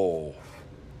Bowl.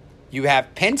 You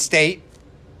have Penn State,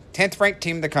 10th ranked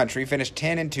team in the country, finished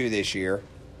 10-2 this year.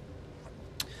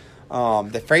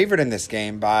 The favorite in this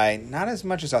game by not as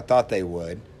much as I thought they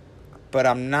would. but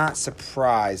I'm not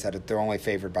surprised that they're only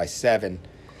favored by 7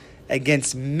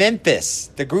 against Memphis,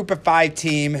 the Group of 5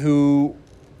 team who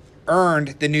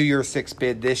earned the New Year's 6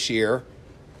 bid this year.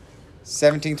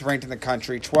 17th ranked in the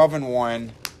country,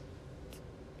 12-1.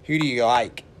 Who do you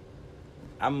like?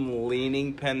 I'm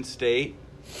leaning Penn State.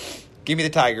 Give me the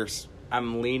Tigers.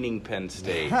 I'm leaning Penn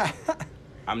State.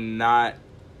 I'm not.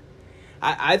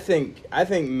 I think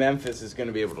Memphis is going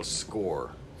to be able to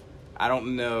score. I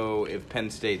don't know if Penn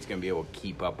State's going to be able to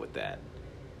keep up with that.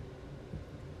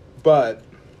 But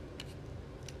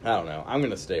I don't know. I'm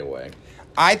going to stay away.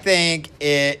 I think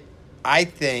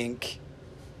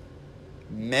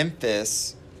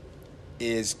Memphis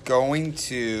is going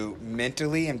to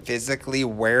mentally and physically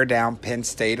wear down Penn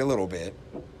State a little bit.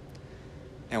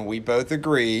 And we both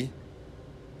agree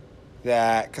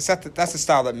that, because that's the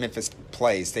style that Memphis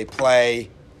plays. They play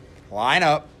line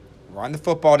up, run the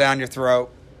football down your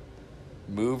throat,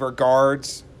 move our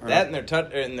guards. That and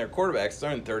their quarterbacks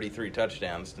throwing 33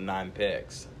 touchdowns to 9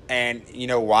 picks. And you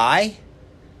know why?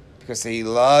 Because he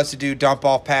loves to do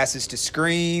dump-off passes to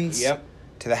screens, Yep.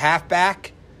 to the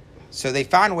halfback. So they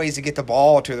find ways to get the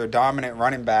ball to their dominant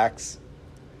running backs,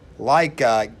 like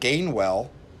Gainwell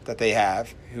that they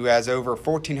have, who has over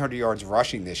 1,400 yards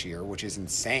rushing this year, which is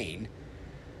insane.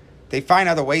 They find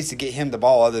other ways to get him the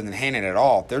ball other than handing it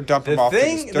off. They're dumping off.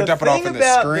 They're dumping off in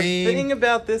the screen. The thing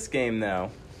about this game,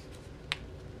 though.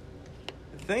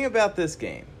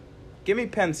 Give me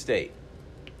Penn State.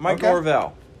 Mike Okay.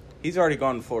 Norvell. He's already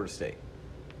gone to Florida State.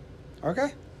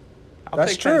 Okay, I'll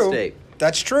that's take true. Penn State.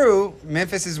 That's true.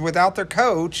 Memphis is without their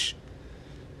coach,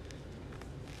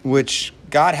 which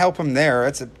God help him there.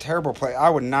 It's a terrible play. I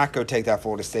would not go take that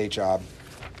Florida State job.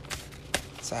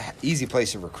 It's an easy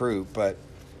place to recruit, but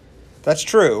that's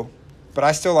true. But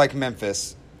I still like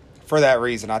Memphis for that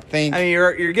reason. I think. I mean,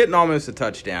 you're getting almost a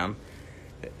touchdown.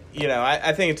 You know,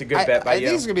 I think it's a good bet by I you.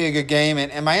 think it's gonna be a good game,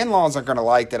 and my in-laws aren't gonna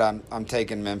like that I'm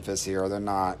taking Memphis here. They're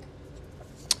not.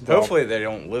 Hopefully, they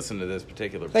don't listen to this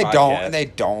particular They podcast. They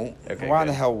don't. Okay, Why good.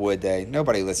 the hell would they?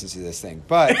 Nobody listens to this thing.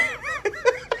 But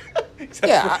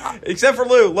Except for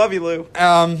Lou. Love you, Lou.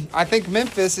 I think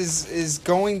Memphis is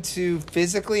going to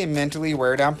physically and mentally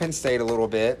wear down Penn State a little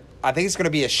bit. I think it's going to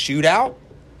be a shootout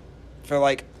for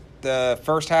like the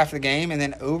first half of the game, and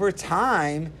then over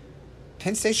time,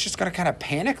 Penn State's just going to kind of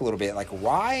panic a little bit. Like,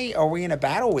 why are we in a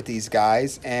battle with these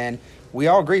guys? And we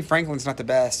all agree Franklin's not the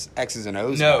best X's and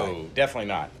O's guy. No, definitely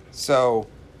not. So,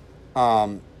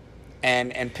 and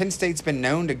Penn State's been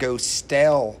known to go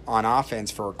stale on offense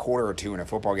for a quarter or two in a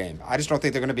football game. I just don't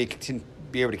think they're going to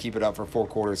be able to keep it up for 4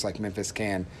 quarters like Memphis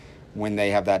can when they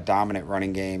have that dominant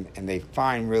running game and they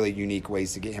find really unique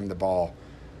ways to get him the ball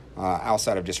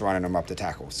outside of just running him up the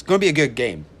tackles. It's going to be a good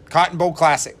game. Cotton Bowl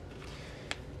Classic.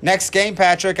 Next game,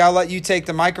 Patrick, I'll let you take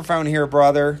the microphone here,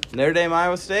 brother. Notre Dame,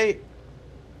 Iowa State.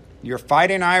 You're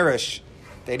fighting Irish.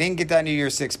 They didn't get that New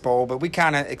Year's Six bowl, but we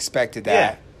kind of expected that.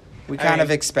 Yeah. We kind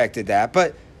of expected that.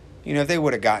 But, you know, if they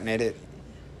would have gotten it,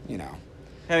 you know.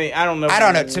 I mean, I don't know. I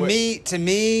don't know. To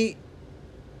me,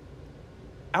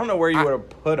 I don't know where you would have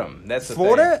put them. That's the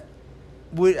Florida,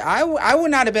 thing. I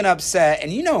would not have been upset.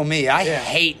 And you know me, I Yeah.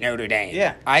 hate Notre Dame.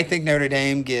 Yeah. I think Notre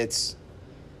Dame gets,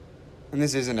 and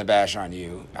this isn't a bash on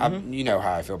you. You know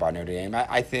how I feel about Notre Dame.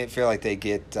 I feel like they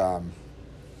get,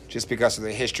 just because of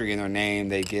the history in their name,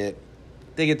 they get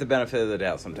the benefit of the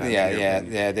doubt sometimes.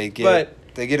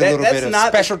 They get But a little that's bit of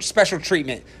not- special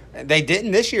treatment. They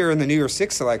didn't this year in the New Year's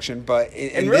Six selection, but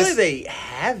And really, they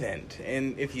haven't.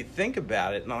 And if you think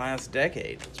about it, in the last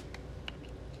decade,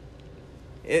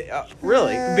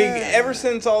 ever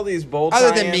since all these bowl other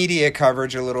than tie-ins- media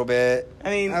coverage a little bit. I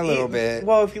mean, a little bit.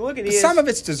 Well, if you look at Some of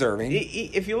it's deserving.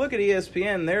 If you look at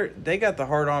ESPN, they got the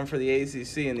hard on for the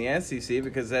ACC and the SEC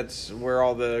because that's where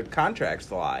all the contracts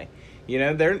lie. You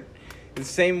know, they're the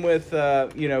same with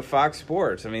Fox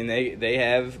Sports. I mean, they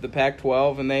have the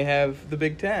Pac-12 and they have the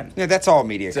Big Ten. Yeah, that's all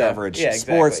media coverage. yeah,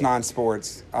 Sports, exactly.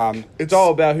 non-sports. It's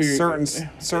all about who certain.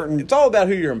 It's all about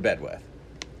who you're in bed with.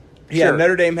 Yeah, Sure.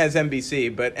 Notre Dame has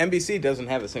NBC, but NBC doesn't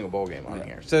have a single bowl game on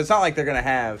here, so it's not like they're going to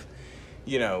have,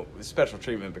 special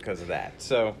treatment because of that.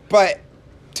 So, But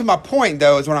to my point,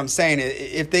 though, is what I'm saying.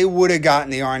 If they would have gotten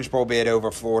the Orange Bowl bid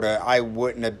over Florida, I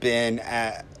wouldn't have been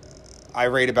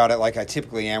irate about it like I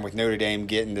typically am with Notre Dame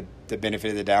getting the benefit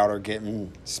of the doubt or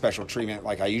getting special treatment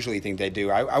like I usually think they do.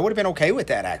 I would have been okay with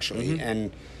that, actually.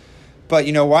 Mm-hmm. But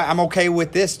you know what? I'm okay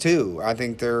with this, too. I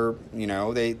think they're,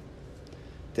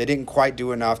 they didn't quite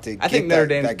do enough to I think Notre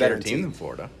Dame's that a better guarantee. team than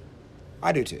Florida.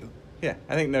 I do, too. Yeah,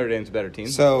 I think Notre Dame's a better team.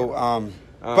 So,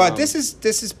 but this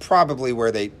is probably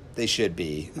where they should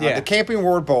be. Yeah. The Camping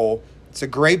World Bowl It's a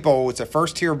great bowl. It's a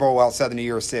first-tier bowl outside the New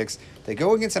Year's Six. They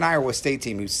go against an Iowa State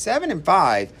team who's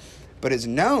 7-5, but is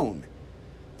known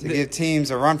to give teams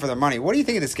a run for their money. What do you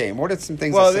think of this game? What are some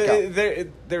things that stick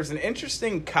out? There's an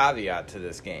interesting caveat to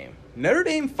this game. Notre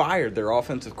Dame fired their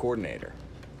offensive coordinator,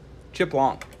 Chip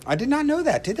Long. I did not know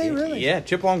that. Did they really? Yeah,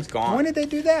 Chip Long's gone. When did they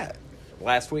do that?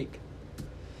 Last week.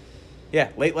 Yeah,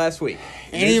 late last week.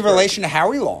 Any relation to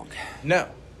Howie Long? No.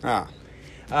 Ah.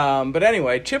 But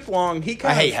anyway, Chip Long,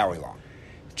 I hate Howie Long.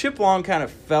 Chip Long kind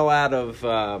of fell out of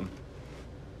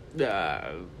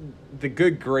the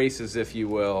good graces, if you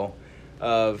will,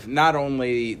 of not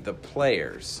only the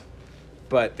players,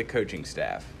 but the coaching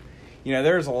staff. You know,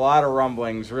 there's a lot of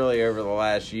rumblings really over the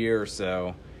last year or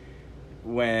so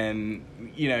when,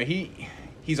 you know,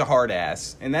 he's a hard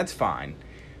ass, and that's fine.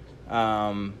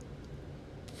 The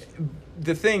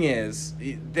thing is,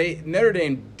 Notre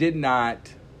Dame did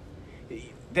not...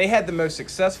 They had the most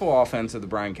successful offense of the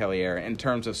Brian Kelly era in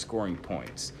terms of scoring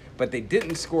points, but they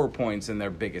didn't score points in their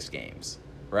biggest games,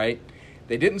 right?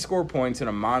 They didn't score points in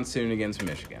a monsoon against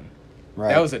Michigan. Right.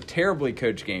 That was a terribly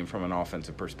coached game from an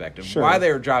offensive perspective. Sure. Why they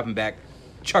were dropping back,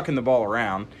 chucking the ball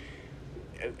around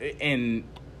in,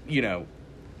 you know,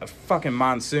 a fucking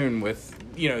monsoon with,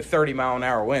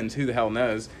 30-mile-an-hour winds, who the hell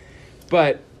knows?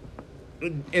 But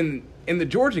in the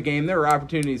Georgia game, there were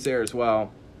opportunities there as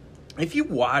well. If you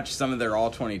watch some of their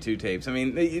all-22 tapes, I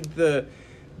mean, the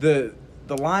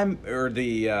line or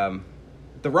the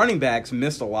running backs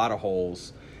missed a lot of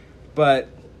holes, but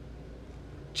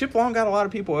Chip Long got a lot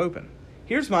of people open.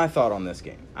 Here's my thought on this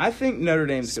game. I think Notre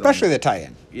Dame's going to... Especially the tight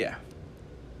end. Yeah,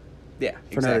 for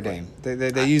exactly.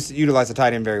 Notre Dame. They utilize the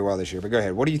tight end very well this year. But go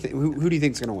ahead. What do you think? Who do you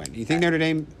think is going to win? Do you think Notre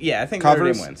Dame Yeah, I think covers?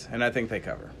 Notre Dame wins, and I think they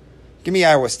cover. Give me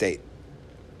Iowa State.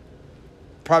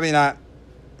 Probably not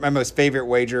my most favorite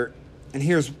wager. And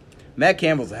here's... Matt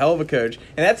Campbell's a hell of a coach,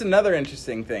 and that's another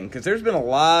interesting thing, because there's been a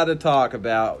lot of talk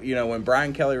about, when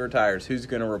Brian Kelly retires, who's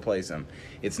going to replace him.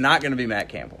 It's not going to be Matt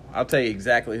Campbell. I'll tell you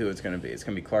exactly who it's going to be. It's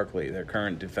going to be Clark Lee, their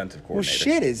current defensive coordinator.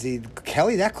 Well, shit, is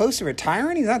Kelly that close to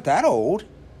retiring? He's not that old.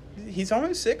 He's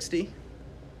almost 60.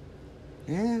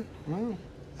 Yeah,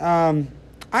 well...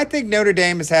 I think Notre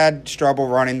Dame has had trouble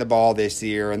running the ball this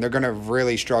year, and they're going to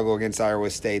really struggle against Iowa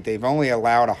State. They've only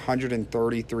allowed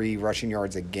 133 rushing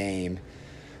yards a game,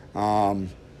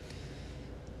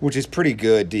 which is pretty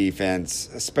good defense,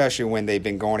 especially when they've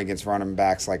been going against running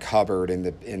backs like Hubbard in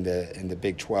the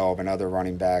Big 12 and other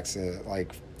running backs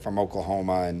like from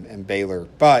Oklahoma and Baylor.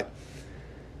 But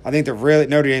I think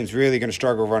Notre Dame's really going to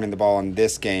struggle running the ball in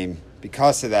this game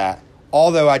because of that.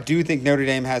 Although I do think Notre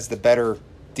Dame has the better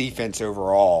defense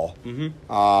overall.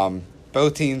 Mm-hmm.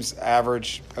 Both teams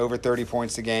average over 30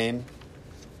 points a game.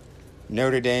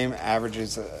 Notre Dame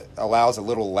allows a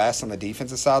little less on the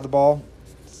defensive side of the ball.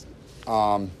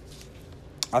 I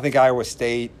think Iowa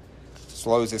State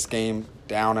slows this game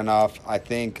down enough. I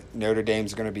think Notre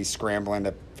Dame's going to be scrambling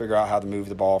to figure out how to move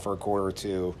the ball for a quarter or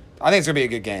two. I think it's going to be a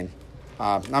good game.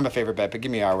 Not my favorite bet, but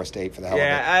give me Iowa State for the hell of it.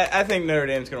 Yeah, I think Notre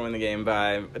Dame's going to win the game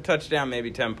by a touchdown,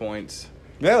 maybe 10 points.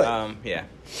 Really? Yeah.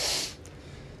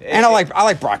 And I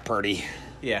like Brock Purdy.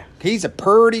 Yeah. He's a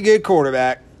pretty good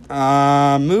quarterback.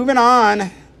 Moving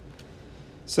on.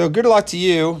 So good luck to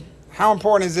you. How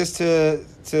important is this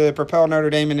to propel Notre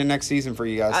Dame into next season for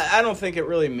you guys? I don't think it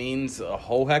really means a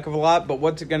whole heck of a lot, but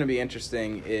what's going to be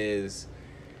interesting is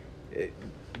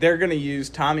they're going to use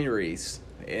Tommy Rees,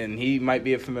 and he might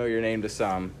be a familiar name to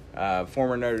some,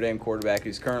 former Notre Dame quarterback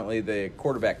who's currently the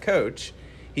quarterback coach.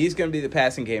 He's going to be the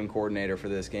passing game coordinator for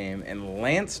this game. And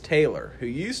Lance Taylor, who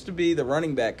used to be the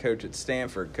running back coach at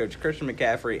Stanford, Coach Christian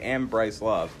McCaffrey and Bryce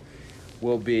Love,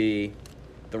 will be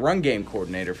the run game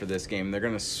coordinator for this game. They're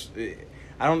going to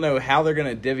 – I don't know how they're going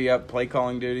to divvy up play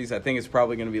calling duties. I think it's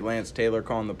probably going to be Lance Taylor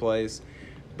calling the plays.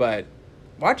 But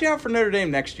watch out for Notre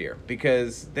Dame next year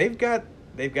because they've got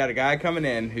a guy coming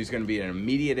in who's going to be an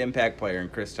immediate impact player in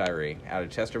Chris Tyree out of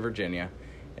Chester, Virginia.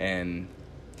 And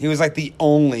he was like the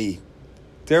only –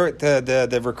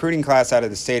 The recruiting class out of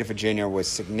the state of Virginia was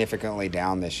significantly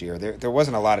down this year. There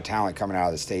wasn't a lot of talent coming out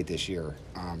of the state this year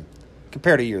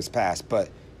compared to years past, but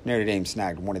Notre Dame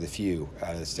snagged one of the few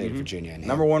out of the state of Virginia. And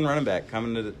number one running back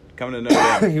coming to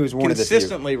Notre Dame. He was one of the few.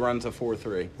 Consistently runs a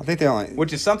 4.3. I think they only,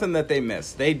 which is something that they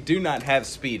miss. They do not have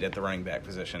speed at the running back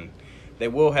position. They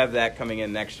will have that coming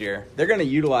in next year. They're going to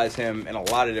utilize him in a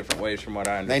lot of different ways, from what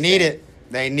I understand.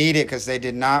 They need it because they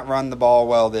did not run the ball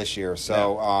well this year.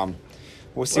 So. Yeah.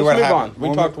 We'll see what happens.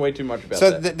 We talked way too much about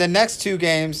that. So the next two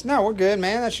games, no, we're good,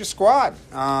 man. That's your squad.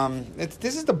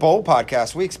 This is the Bowl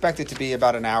podcast. We expect it to be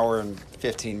about an hour and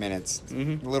 15 minutes, a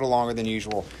little longer than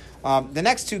usual. The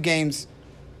next two games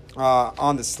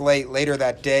on the slate later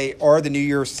that day are the New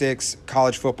Year's Six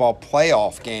college football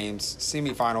playoff games,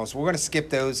 semifinals. We're going to skip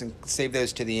those and save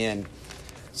those to the end.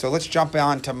 So let's jump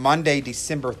on to Monday,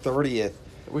 December 30th.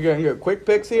 We going to go quick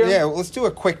picks here? Yeah, let's do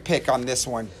a quick pick on this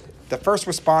one. The First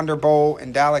Responder Bowl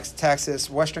in Dallas, Texas.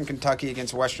 Western Kentucky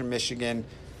against Western Michigan.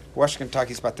 Western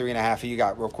Kentucky's about 3.5. Who you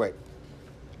got real quick,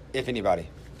 if anybody?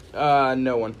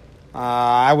 No one.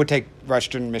 I would take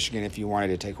Western Michigan if you wanted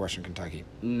to take Western Kentucky.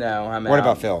 No, I'm out. What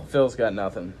about Phil? Phil's got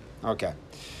nothing. Okay.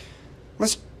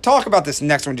 Let's talk about this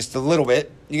next one just a little bit.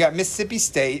 You got Mississippi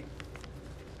State,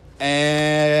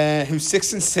 and who's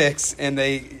 6-6, and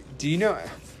they're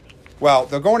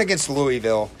going against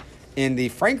Louisville in the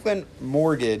Franklin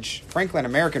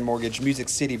American Mortgage Music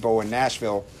City Bowl in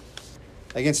Nashville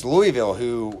against Louisville,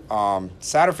 who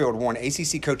Satterfield won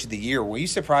ACC Coach of the Year. Were you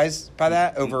surprised by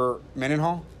that over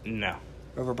Mendenhall? No.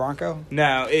 Over Bronco?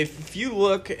 No. If you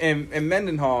look, and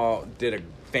Mendenhall did a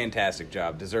fantastic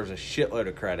job, deserves a shitload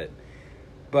of credit.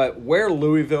 But where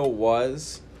Louisville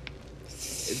was,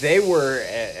 they were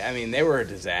a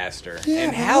disaster. Yeah,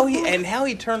 and how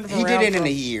he turned them around. He did it in a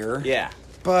year. Yeah.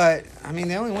 But,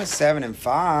 they only went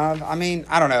 7-5.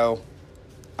 I don't know.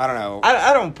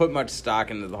 I don't put much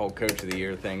stock into the whole Coach of the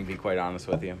Year thing, to be quite honest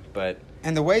with you. But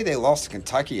And the way they lost to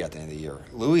Kentucky at the end of the year,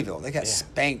 Louisville, they got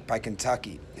spanked by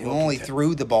Kentucky. They only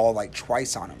threw the ball like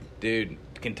twice on them. Dude,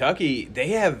 Kentucky, they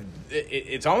have.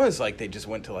 It's almost like they just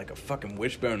went to like a fucking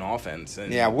wishbone offense.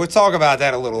 And yeah, we'll talk about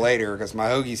that a little later because my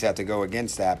Hokies have to go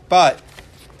against that. But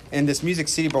in this Music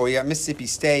City Bowl, you got Mississippi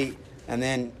State. And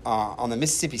then on the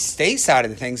Mississippi State side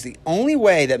of the things, the only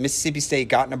way that Mississippi State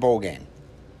got in a bowl game.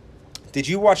 Did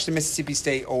you watch the Mississippi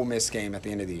State Ole Miss game at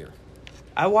the end of the year?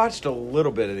 I watched a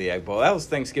little bit of the Egg Bowl. That was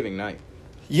Thanksgiving night.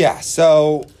 Yeah,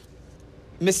 so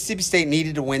Mississippi State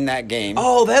needed to win that game.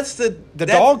 Oh, that's the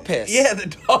dog piss. Yeah, the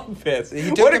dog piss.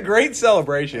 What a great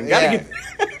celebration. Yeah.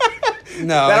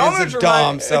 No, it's a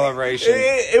dumb celebration.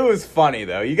 It was funny,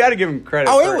 though. You got to give him credit.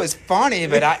 It was funny,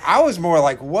 but I was more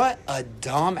like, what a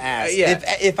dumb ass. Yeah.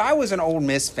 If I was an Ole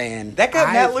Miss fan. That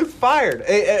got Matt Luke fired.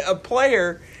 A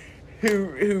player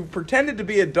who pretended to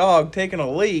be a dog taking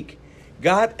a leak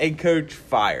got a coach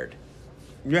fired.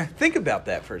 Yeah. Think about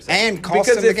that for a second. And cost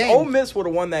him the game. Because if Ole Miss would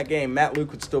have won that game, Matt Luke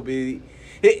would still be...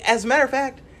 As a matter of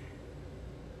fact,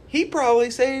 he probably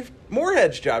saved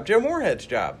Moorhead's job, Joe Moorhead's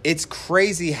job. It's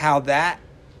crazy how that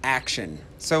action...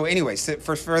 So anyway,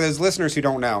 for those listeners who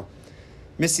don't know,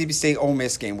 Mississippi State Ole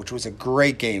Miss game, which was a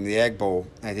great game, the Egg Bowl,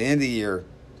 at the end of the year,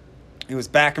 it was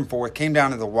back and forth, came down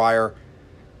to the wire.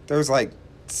 There was like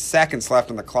seconds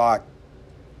left on the clock,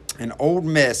 and Ole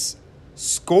Miss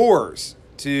scores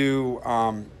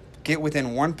to get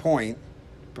within 1 point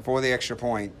before the extra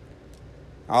point.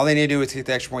 All they need to do is hit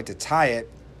the extra point to tie it,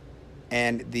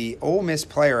 and the Ole Miss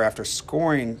player, after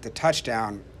scoring the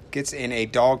touchdown, gets in a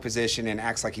dog position and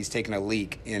acts like he's taking a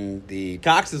leak in the...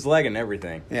 Cocks his leg and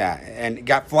everything. Yeah, and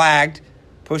got flagged,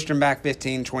 pushed him back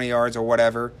 15, 20 yards or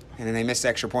whatever, and then they missed the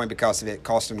extra point because of it,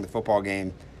 cost them the football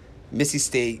game.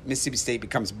 Mississippi State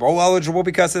becomes bowl eligible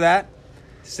because of that.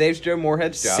 Saves Joe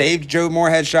Moorhead's job. Saved Joe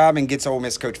Moorhead's job and gets Ole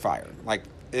Miss coach fired. Like,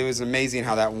 it was amazing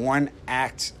how that one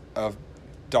act of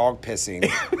dog pissing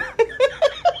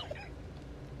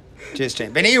just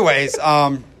changed. But anyways,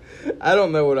 I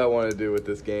don't know what I want to do with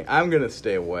this game. I'm going to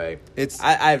stay away.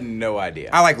 I have no idea.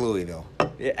 I like Louisville.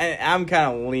 Yeah, I'm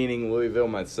kind of leaning Louisville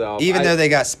myself. Even though they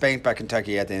got spanked by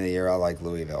Kentucky at the end of the year, I like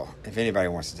Louisville. If anybody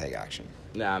wants to take action.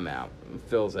 Nah, I'm out.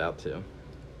 Phil's out too.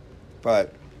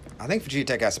 But I think Virginia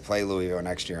Tech has to play Louisville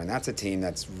next year, and that's a team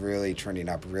that's really trending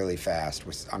up really fast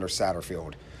under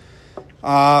Satterfield.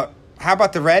 How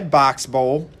about the Red Box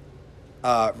Bowl?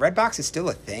 Red Box is still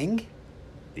a thing?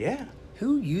 Yeah.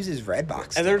 Who uses Red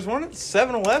Box? And there's one at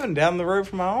 7-Eleven down the road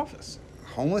from my office.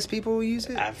 Homeless people use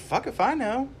it? Fuck if I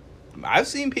know. I've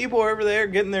seen people over there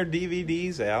getting their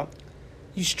DVDs out.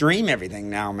 You stream everything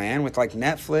now, man, with like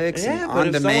Netflix and on but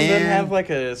if demand. someone doesn't have like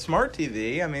a smart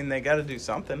TV, I mean, they got to do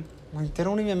something. Like, they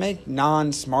don't even make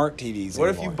non-smart TVs What anymore.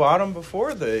 if you bought them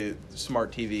before the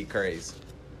smart TV craze?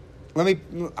 Let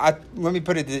me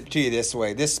put it to you this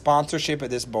way: this sponsorship of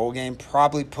this bowl game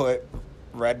probably put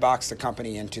Redbox, the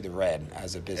company, into the red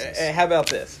as a business. How about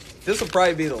this? This will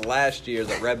probably be the last year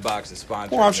that Redbox is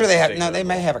sponsored. Well, I'm sure they have. No, they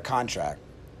may have a contract,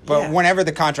 but whenever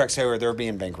the contract's over, they'll be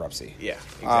in bankruptcy. Yeah,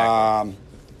 exactly.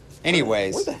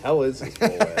 Anyways, where the hell is this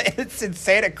bowl at? It's in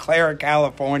Santa Clara,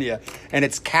 California, and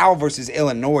it's Cal versus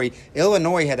Illinois.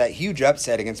 Illinois had that huge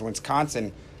upset against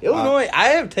Wisconsin. Illinois, I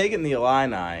have taken the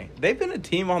Illini. They've been a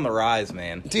team on the rise,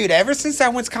 man. Dude, ever since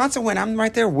that Wisconsin win, I'm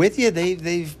right there with you.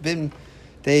 They've been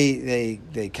they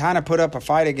kind of put up a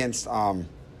fight against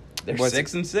They're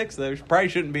 6-6. They probably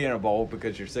shouldn't be in a bowl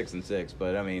because you're 6-6.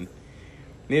 But I mean,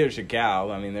 neither should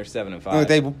Cal. I mean, they're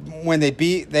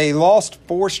 7-5. They lost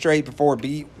 4 straight before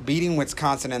beating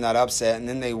Wisconsin in that upset, and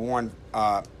then they won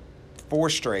 4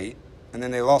 straight, and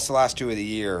then they lost the last 2 of the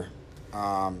year.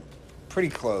 Pretty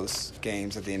close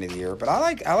games at the end of the year, but I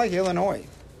like Illinois.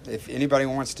 If anybody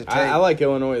wants to take, I like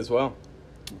Illinois as well.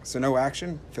 So no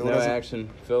action. Action.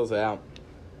 Phil's out.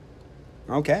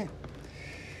 Okay.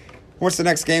 What's the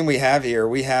next game we have here?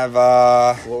 We have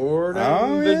Florida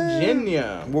and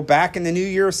Virginia. We're back in the New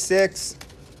Year's Six.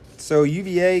 So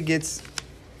UVA gets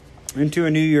into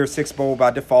a New Year's Six bowl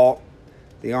by default.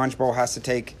 The Orange Bowl has to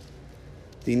take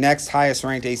the next highest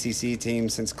ranked ACC team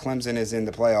since Clemson is in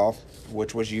the playoff,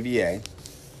 which was UVA.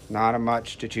 Not a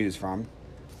much to choose from.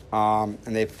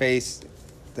 And they face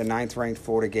the 9th ranked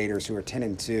Florida Gators, who are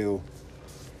 10-2.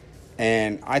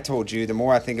 And I told you, the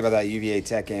more I think about that UVA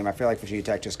Tech game, I feel like Virginia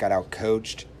Tech just got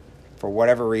out-coached for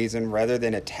whatever reason. Rather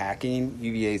than attacking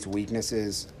UVA's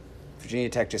weaknesses, Virginia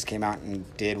Tech just came out and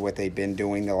did what they've been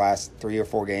doing the last 3 or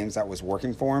 4 games that was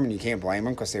working for them, and you can't blame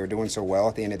them because they were doing so well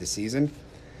at the end of the season.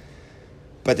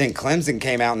 But then Clemson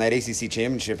came out in that ACC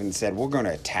championship and said, we're going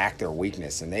to attack their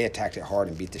weakness, and they attacked it hard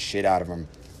and beat the shit out of them.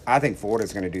 I think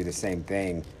Florida's going to do the same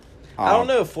thing. I don't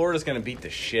know if Florida's going to beat the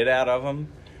shit out of them.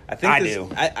 I do.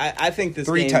 I think this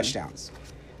 3 game, touchdowns.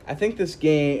 I think this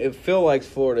game, Phil likes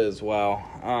Florida as well.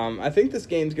 I think this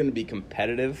game's going to be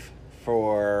competitive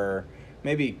for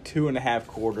maybe 2.5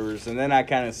 quarters, and then I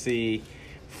kind of see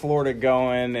Florida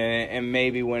going and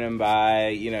maybe winning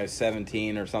by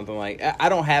 17 or something like. I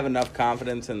don't have enough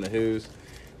confidence in the Hoos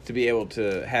to be able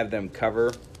to have them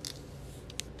cover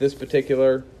this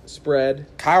particular spread.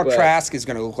 Kyle Trask is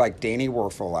going to look like Danny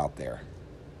Werfel out there.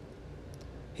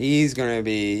 He's going to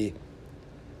be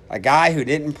a guy who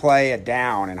didn't play a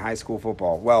down in high school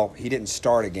football. Well, he didn't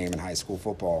start a game in high school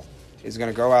football. Is going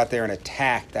to go out there and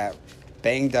attack that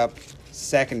banged-up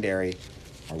secondary.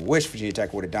 I wish Virginia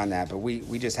Tech would have done that, but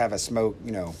we just have a smoke,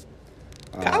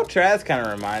 Kyle Trask kind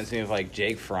of reminds me of, like,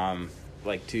 Jake Fromm,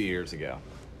 like, 2 years ago.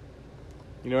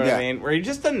 You know what I mean? Where he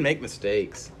just doesn't make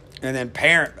mistakes. And then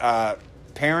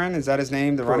Perrin, is that his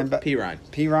name? The running back?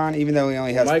 Perine, even though he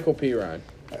only has... Michael Perine.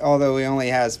 Although he only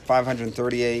has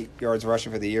 538 yards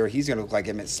rushing for the year, he's going to look like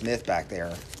Emmitt Smith back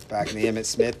there, back in the Emmitt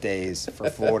Smith days for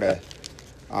Florida.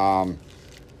 I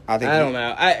don't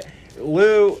know.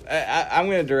 Lou, I'm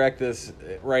going to direct this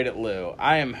right at Lou.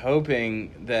 I am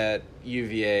hoping that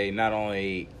UVA not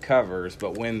only covers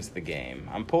but wins the game.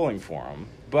 I'm pulling for them,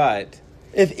 but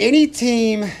if any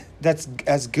team that's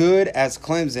as good as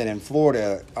Clemson in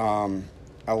Florida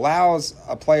allows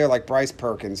a player like Bryce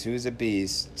Perkins, who's a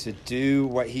beast, to do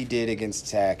what he did against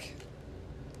Tech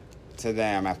to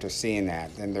them after seeing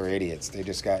that, then they're idiots. They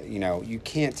just got, you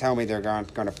can't tell me they're going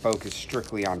to focus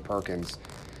strictly on Perkins.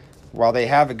 While they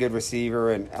have a good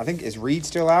receiver, and I think, is Reed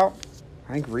still out?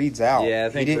 I think Reed's out. Yeah, I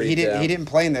think Reed's out. He didn't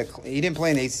play in the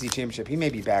ACC championship. He may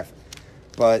be back,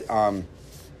 but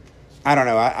I don't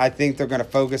know. I think they're going to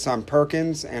focus on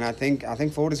Perkins, and I think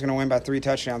Florida's going to win by 3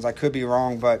 touchdowns. I could be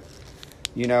wrong, but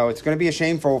it's going to be a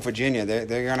shame for Virginia. They're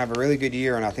going to have a really good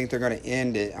year, and I think they're going to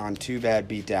end it on 2 bad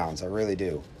beatdowns. I really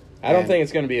do. I don't think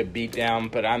it's going to be a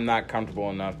beatdown, but I'm not comfortable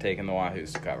enough taking the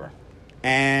Wahoos to cover.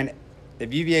 And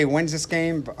if UVA wins this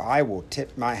game, I will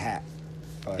tip my hat.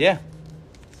 But yeah.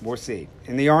 We'll see.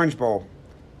 In the Orange Bowl,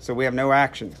 so we have no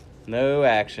action. No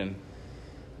action.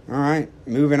 All right,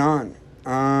 moving on.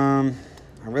 I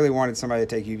really wanted somebody to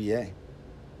take UVA.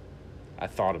 I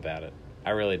thought about it.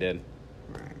 I really did.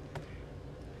 All right.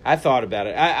 I thought about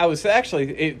it. I was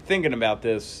actually thinking about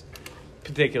this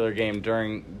particular game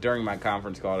during my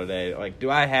conference call today. Like,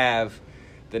 do I have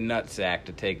the nutsack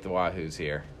to take the Wahoos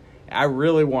here? I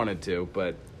really wanted to,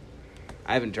 but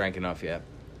I haven't drank enough yet.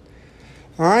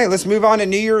 All right, let's move on to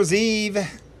New Year's Eve,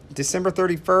 December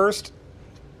 31st.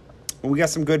 We got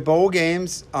some good bowl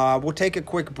games. We'll take a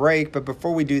quick break, but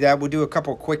before we do that, we'll do a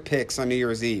couple quick picks on New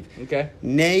Year's Eve. Okay.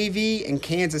 Navy and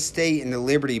Kansas State in the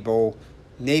Liberty Bowl.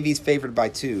 Navy's favored by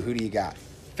 2. Who do you got?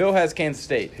 Phil has Kansas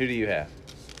State. Who do you have?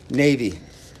 Navy.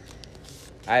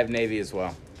 I have Navy as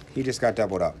well. He just got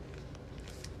doubled up.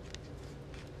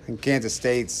 And Kansas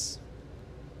State's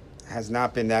has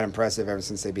not been that impressive ever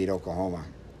since they beat Oklahoma.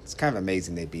 It's kind of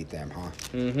amazing they beat them, huh?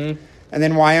 Mm-hmm. And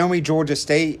then Wyoming, Georgia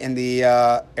State in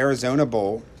the Arizona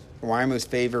Bowl. Wyoming's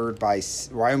favored by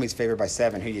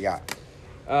 7. Who you got?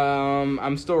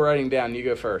 I'm still writing down. You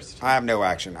go first. I have no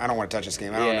action. I don't want to touch this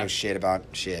game. I don't know shit about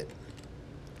shit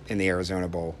in the Arizona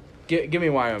Bowl. Give me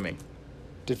Wyoming.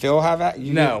 Did Phil have that?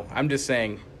 No, I'm just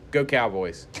saying, go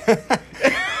Cowboys.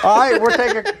 All right, we'll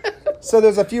take a... So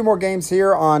there's a few more games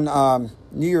here on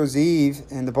New Year's Eve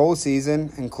in the bowl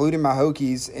season, including my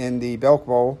Hokies in the Belk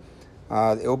Bowl.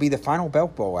 It will be the final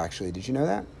Belk Bowl, actually. Did you know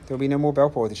that? There will be no more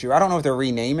Belk Bowl this year. I don't know if they're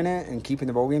renaming it and keeping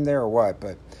the bowl game there or what,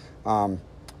 but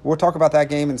we'll talk about that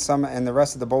game and the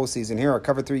rest of the bowl season here at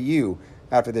Cover 3U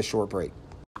after this short break.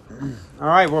 All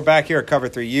right, we're back here at Cover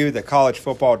 3U, the college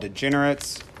football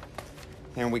degenerates,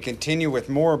 and we continue with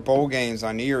more bowl games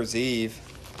on New Year's Eve,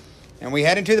 and we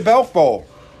head into the Belk Bowl,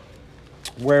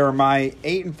 where my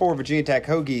 8-4 Virginia Tech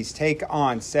Hokies take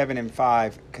on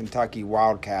 7-5 Kentucky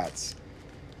Wildcats.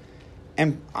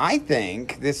 And I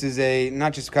think this is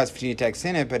not just because Virginia Tech's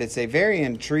in it, but it's a very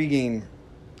intriguing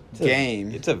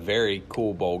game. It's a very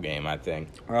cool bowl game, I think.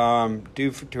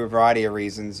 Due to a variety of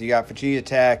reasons. You got Virginia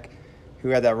Tech, who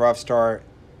had that rough start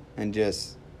and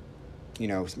just,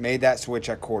 made that switch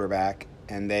at quarterback,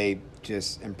 and they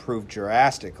just improved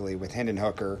drastically with Hendon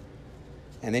Hooker.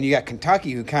 And then you got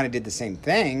Kentucky, who kind of did the same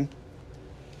thing.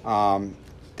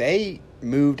 They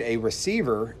moved a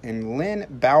receiver in Lynn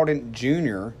Bowden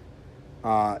Jr.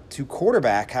 To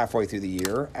quarterback halfway through the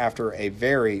year after a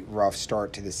very rough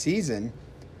start to the season.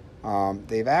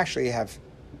 They've actually have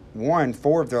won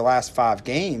 4 of their last 5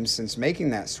 games since making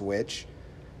that switch.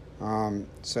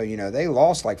 So, they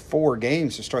lost like 4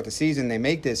 games to start the season. They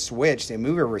make this switch. They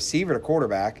move a receiver to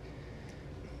quarterback.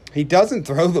 He doesn't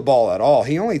throw the ball at all.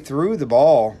 He only threw the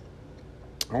ball.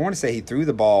 I want to say he threw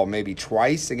the ball maybe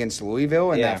twice against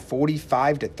Louisville in that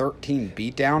 45-13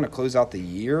 beatdown to close out the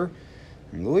year.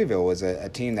 And Louisville was a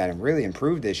team that really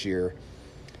improved this year.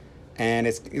 And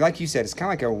it's like you said, it's kind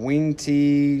of like a wing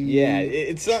tee,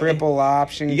 it's triple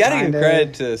option. You got to give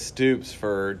credit to Stoops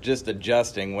for just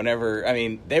adjusting whenever.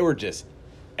 They were just,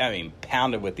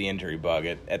 pounded with the injury bug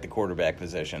at the quarterback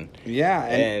position. Yeah,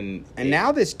 and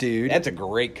now this dude. That's a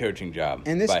great coaching job.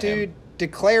 And this dude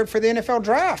declared for the NFL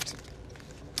draft.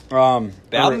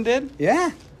 Bowden did?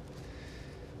 Yeah.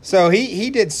 So he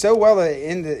did so well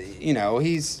in the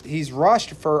he's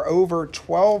rushed for over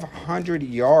 1,200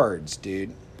 yards,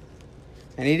 dude.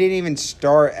 And he didn't even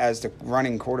start as the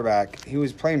running quarterback. He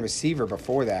was playing receiver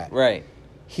before that. Right.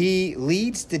 He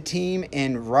leads the team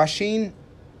in rushing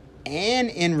and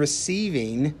in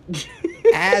receiving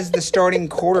as the starting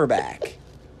quarterback.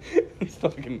 It's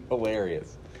fucking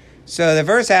hilarious. So the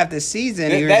first half of the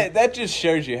season... That just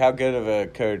shows you how good of a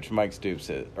coach Mike Stoops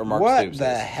is, or Mark Stoops is. What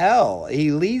the hell?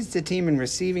 He leads the team in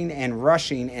receiving and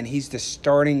rushing, and he's the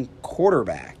starting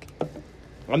quarterback.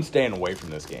 I'm staying away from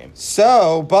this game.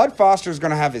 So Bud Foster's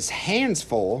going to have his hands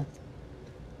full.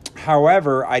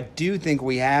 However, I do think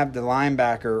we have the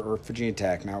linebacker, or Virginia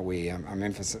Tech, not we. I'm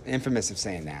infamous of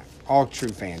saying that. All true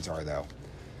fans are, though.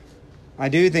 I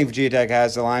do think Virginia Tech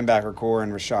has the linebacker core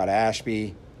in Rashad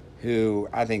Ashby, who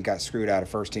I think got screwed out of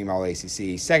first-team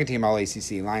All-ACC, second-team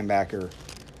All-ACC linebacker.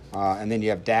 And then you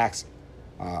have Dax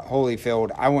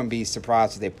Holyfield. I wouldn't be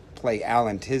surprised if they play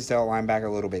Alan Tisdale linebacker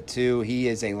a little bit too. He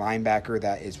is a linebacker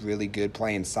that is really good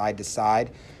playing side to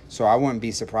side. So I wouldn't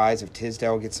be surprised if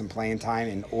Tisdale gets some playing time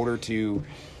in order to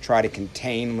try to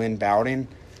contain Lynn Bowden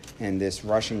and this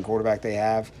rushing quarterback they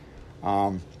have.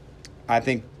 I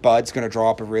think Bud's going to draw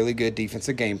up a really good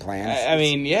defensive game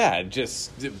plan.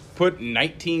 Just put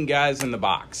 19 guys in the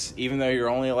box, even though you're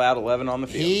only allowed 11 on the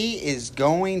field. He is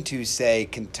going to say,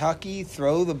 Kentucky,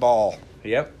 throw the ball.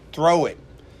 Yep. Throw it.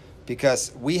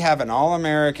 Because we have an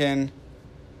All-American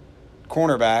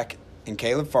cornerback in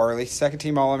Caleb Farley,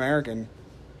 second-team All-American.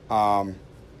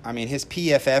 His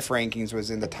PFF rankings was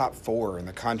in the top 4 in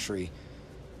the country.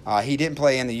 He didn't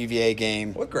play in the UVA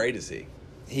game. What grade is he?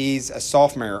 He's a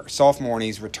sophomore, and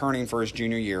he's returning for his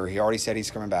junior year. He already said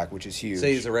he's coming back, which is huge. So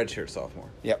he's a redshirt sophomore.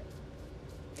 Yep.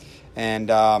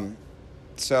 And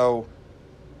so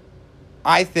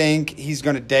I think he's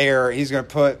going to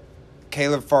put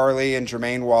Caleb Farley and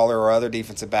Jermaine Waller, or other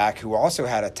defensive back, who also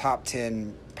had a top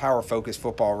 10 power focus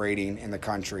football rating in the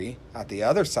country, at the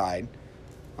other side,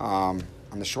 on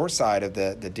the short side of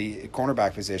the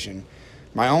cornerback position.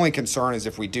 My only concern is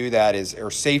if we do that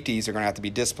our safeties are going to have to be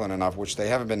disciplined enough, which they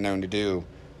haven't been known to do,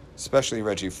 especially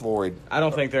Reggie Floyd. I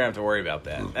don't think they're going to have to worry about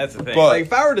that. That's the thing. But,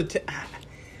 if I were to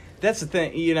that's the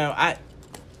thing.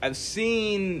 I've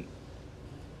seen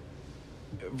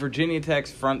Virginia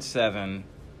Tech's front seven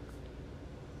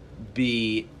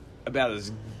be about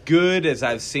as good as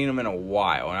I've seen them in a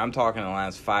while, and I'm talking the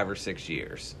last 5 or 6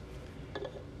 years.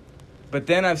 But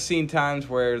then I've seen times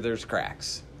where there's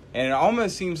cracks. And it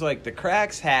almost seems like the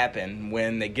cracks happen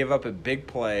when they give up a big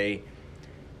play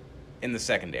in the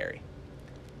secondary.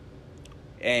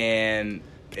 And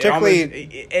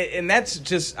particularly, and that's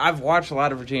just, I've watched a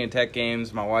lot of Virginia Tech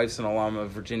games. My wife's an alum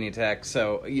of Virginia Tech,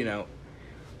 so,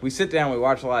 we sit down, we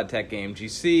watch a lot of Tech games. You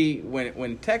see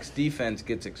when Tech's defense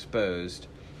gets exposed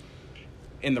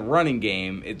in the running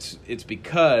game, it's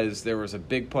because there was a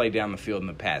big play down the field in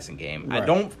the passing game. Right. I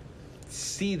don't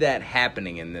see that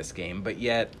happening in this game, but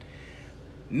yet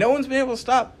no one's been able to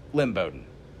stop Lynn Bowden.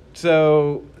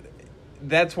 So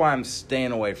that's why I'm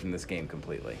staying away from this game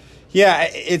completely. Yeah,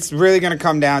 it's really going to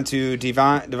come down to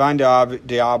Divine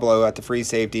Diablo at the free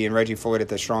safety and Reggie Floyd at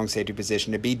the strong safety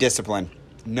position to be disciplined,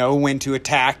 know when to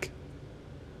attack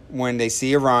when they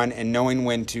see a run, and knowing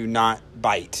when to not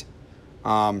bite.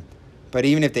 But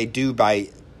even if they do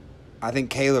bite, I think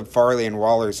Caleb Farley and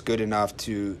Waller is good enough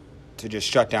to just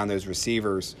shut down those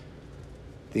receivers.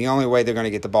 The only way they're going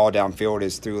to get the ball downfield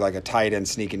is through like a tight end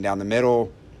sneaking down the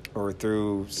middle or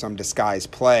through some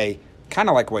disguised play, kind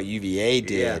of like what UVA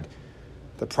did. Yeah.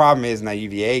 The problem is in that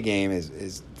UVA game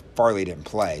is Farley didn't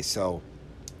play. So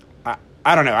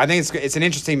I don't know. I think it's an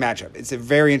interesting matchup. It's a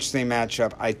very interesting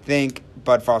matchup. I think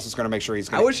Bud Foster's going to make sure he's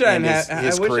going to end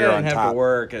his career on top. Have to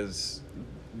work as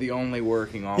the only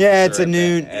working officer. Yeah,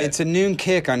 it's a noon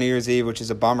kick on New Year's Eve, which is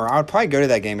a bummer. I would probably go to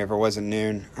that game if it wasn't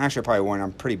noon. Actually, I probably wouldn't.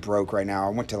 I'm pretty broke right now. I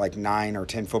went to like 9 or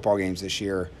 10 football games this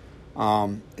year.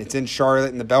 It's in Charlotte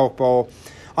in the Belk Bowl.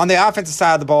 On the offensive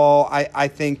side of the ball, I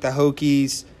think the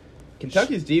Hokies.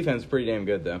 Kentucky's defense is pretty damn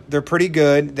good, though. They're pretty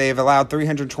good. They've allowed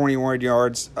 321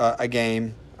 yards a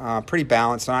game. Pretty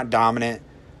balanced, not dominant.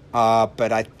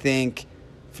 But I think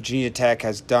Virginia Tech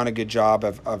has done a good job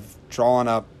of drawing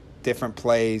up different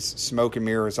plays, smoke and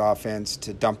mirrors offense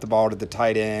to dump the ball to the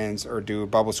tight ends or do a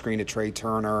bubble screen to Trey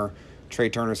Turner. Trey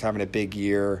Turner's having a big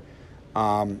year.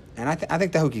 And I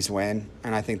think the Hokies win,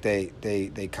 and I think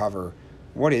they cover.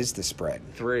 What is the spread?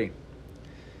 3.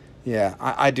 Yeah,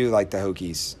 I do like the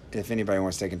Hokies if anybody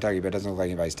wants to take Kentucky, but it doesn't look like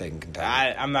anybody's taking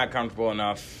Kentucky. I'm not comfortable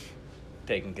enough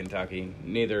taking Kentucky.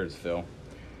 Neither is Phil.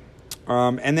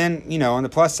 And then, on the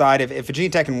plus side, if Virginia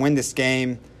Tech can win this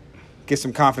game, get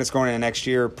some confidence going into next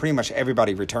year, pretty much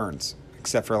everybody returns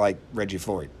except for, like, Reggie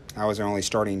Floyd. I was their only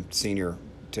starting senior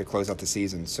to close out the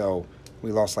season, so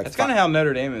we lost like That's kind of how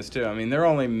Notre Dame is, too. I mean, they're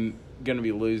only going to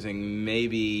be losing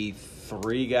maybe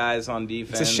 3 guys on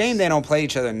defense. It's a shame they don't play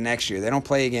each other next year. They don't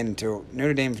play again until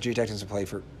Notre Dame and Virginia Tech doesn't play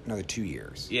for another 2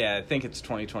 years. Yeah, I think it's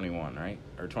 2021, right?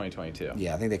 Or 2022.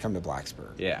 Yeah, I think they come to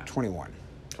Blacksburg. Yeah. 21.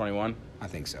 21? I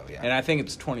think so, yeah. And I think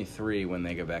it's 23 when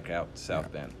they go back out to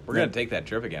South Bend. We're going to take that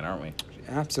trip again, aren't we?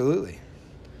 Absolutely.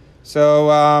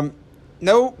 So,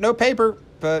 no paper,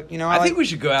 but, I think we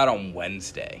should go out on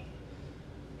Wednesday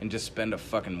and just spend a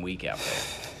fucking week out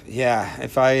there. Yeah,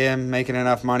 if I am making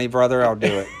enough money, brother, I'll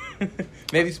do it.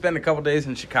 Maybe spend a couple days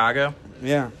in Chicago.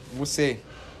 Yeah, we'll see.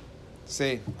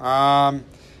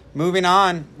 Moving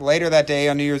on, later that day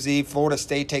on New Year's Eve, Florida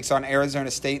State takes on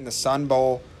Arizona State in the Sun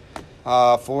Bowl.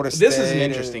 Florida State. This is an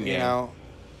interesting game.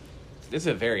 This is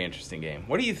a very interesting game.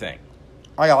 What do you think?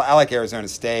 I like Arizona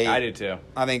State. I do too.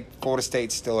 I think Florida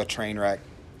State's still a train wreck.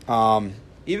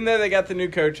 Even though they got the new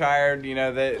coach hired,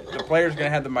 the player's going to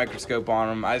have the microscope on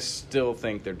them. I still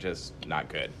think they're just not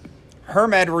good.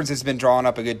 Herm Edwards has been drawing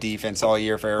up a good defense all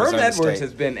year for Arizona State. Herm Edwards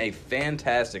has been a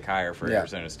fantastic hire for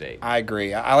Arizona State. I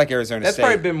agree. I like Arizona State.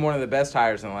 That's probably been one of the best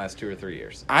hires in the last 2 or 3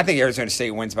 years. I think Arizona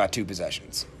State wins by 2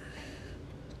 possessions.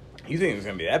 You think it's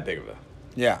going to be that big of a...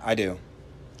 Yeah, I do.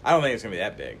 I don't think it's going to be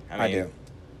that big. I do.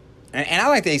 And I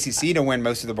like the ACC to win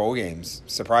most of the bowl games,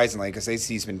 surprisingly, because the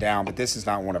ACC's been down, but this is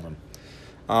not one of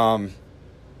them.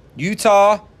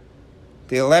 Utah,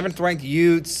 the 11th-ranked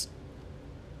Utes,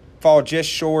 fall just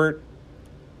short.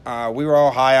 We were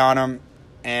all high on them,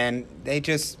 and they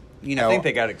just, I think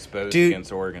they got exposed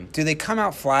against Oregon. Do they come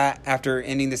out flat after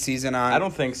ending the season on? I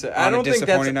don't think so. I don't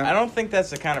think that's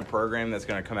the kind of program that's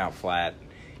going to come out flat.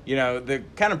 The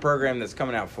kind of program that's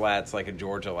coming out flat is like a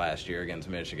Georgia last year against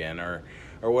Michigan or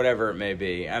whatever it may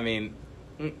be. I mean,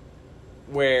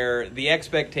 where the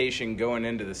expectation going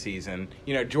into the season,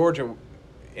 Georgia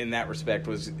in that respect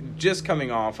was just coming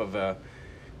off of a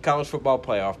college football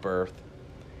playoff berth.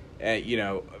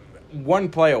 One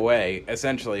play away,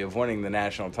 essentially, of winning the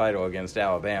national title against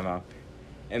Alabama,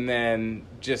 and then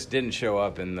just didn't show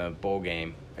up in the bowl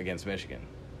game against Michigan,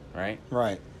 right?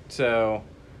 Right. So,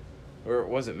 or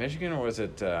was it Michigan, or was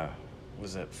it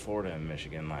Florida and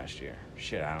Michigan last year?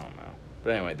 Shit, I don't know. But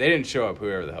anyway, they didn't show up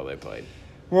whoever the hell they played.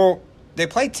 Well, they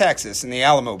played Texas in the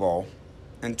Alamo Bowl,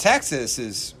 and Texas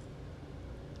is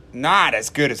not as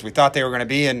good as we thought they were going to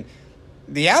be, and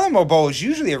the Alamo Bowl is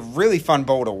usually a really fun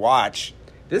bowl to watch.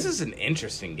 This is an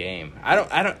interesting game.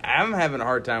 I'm having a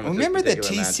hard time with Remember this the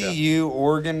particular TCU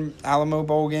Oregon Alamo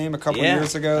Bowl game a couple Yeah.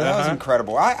 years ago? That was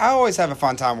incredible. I always have a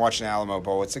fun time watching the Alamo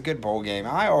Bowl. It's a good bowl game.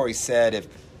 I always said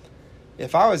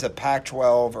if I was a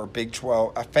Pac-12 or Big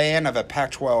 12, a fan of a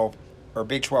Pac-12 or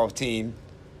Big 12 team,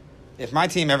 if my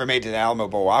team ever made it to the Alamo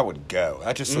Bowl, I would go.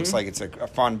 That just looks like it's a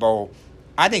fun bowl.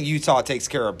 I think Utah takes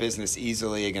care of business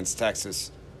easily against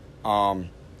Texas. I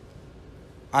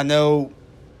know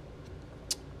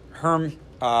Tom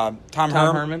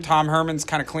Herman's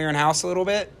kind of clearing house a little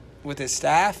bit with his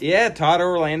staff. Yeah, Todd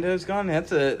Orlando's gone.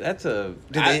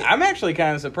 I'm actually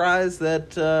kind of surprised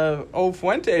that old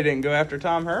Fuente didn't go after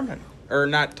Tom Herman. Or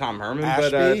not Tom Herman,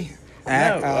 Ashby?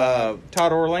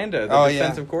 Todd Orlando, the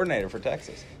defensive coordinator for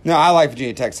Texas. No, I like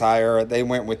Virginia Tech's hire. They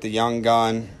went with the young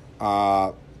gun,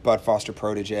 Bud Foster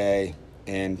protege,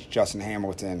 and Justin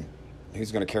Hamilton,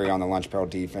 who's going to carry on the lunch pail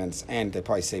defense. And they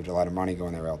probably saved a lot of money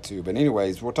going that route, too. But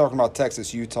anyways, we're talking about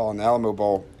Texas, Utah, and the Alamo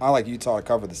Bowl. I like Utah to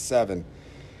cover the 7.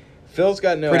 Phil's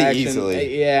got no pretty action.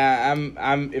 Easily. Yeah,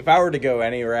 I'm. If I were to go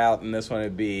any route in this one,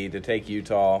 it'd be to take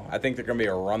Utah. I think they're going to be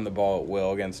a run the ball at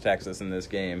will against Texas in this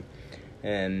game,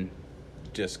 and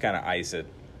just kind of ice it.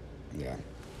 Yeah.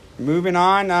 Moving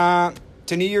on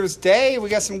to New Year's Day, we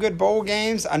got some good bowl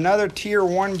games. Another Tier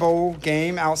 1 bowl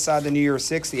game outside the New Year's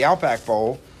Six, the Outback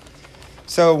Bowl.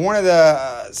 So one of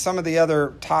some of the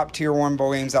other top Tier 1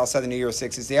 bowl games outside the New Year's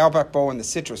Six is the Outback Bowl and the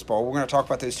Citrus Bowl. We're going to talk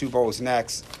about those two bowls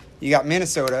next. You got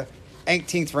Minnesota,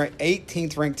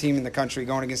 18th ranked team in the country,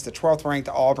 going against the 12th ranked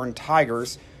Auburn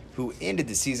Tigers, who ended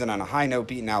the season on a high note,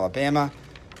 beating Alabama.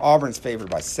 Auburn's favored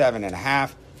by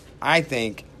 7.5. I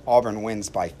think Auburn wins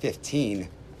by 15.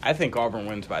 I think Auburn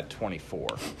wins by 24.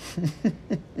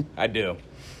 I do.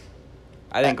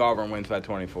 I think Auburn wins by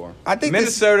 24. I think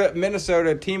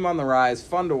Minnesota team on the rise,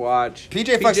 fun to watch.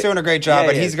 PJ Fleck's doing a great job,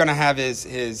 but he's going to have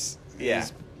his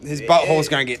butthole's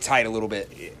going to get tight a little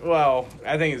bit. Well,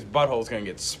 I think his butthole's going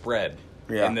to get spread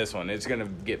in this one. It's going to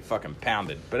get fucking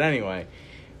pounded. But anyway,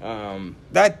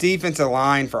 that defensive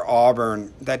line for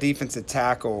Auburn, that defensive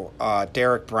tackle,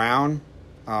 Derek Brown.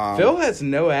 Phil has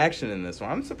no action in this one.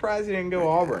 I'm surprised he didn't go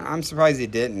Auburn. I'm surprised he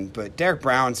didn't, but Derek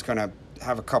Brown's going to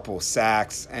have a couple of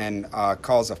sacks and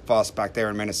cause a fuss back there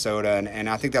in Minnesota, and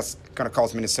I think that's going to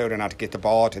cause Minnesota not to get the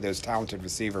ball to those talented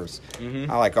receivers.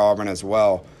 I like Auburn as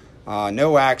well.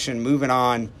 No action. Moving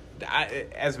on.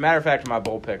 As a matter of fact, my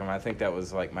bowl pick 'em, I think that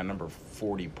was like my number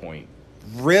 40 point.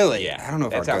 Really? Yeah. I don't know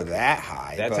if I'd go that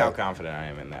high. That's how confident I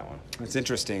am in that one. It's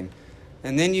interesting.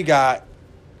 And then you got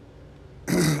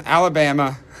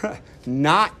Alabama.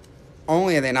 Not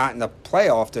only are they not in the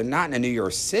playoff, they're not in the New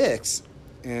Year's Six,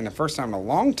 and the first time in a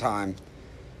long time.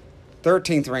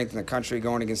 13th ranked in the country,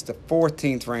 going against the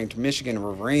 14th ranked Michigan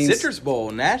Wolverines. Citrus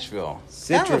Bowl, Nashville.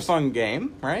 That's a fun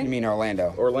game, right? You mean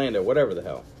Orlando? Orlando, whatever the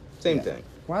hell. Same thing.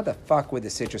 Why the fuck would the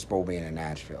Citrus Bowl be in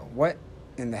Nashville? What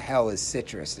in the hell is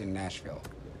citrus in Nashville?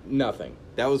 Nothing.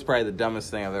 That was probably the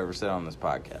dumbest thing I've ever said on this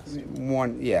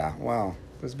podcast. Well,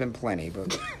 there's been plenty,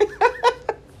 but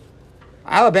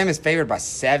Alabama's favored by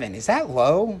 7. Is that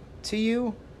low to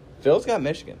you? Phil's got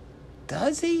Michigan.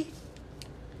 Does he?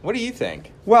 What do you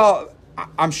think? Well,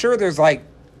 I'm sure there's like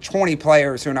 20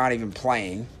 players who are not even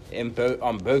playing.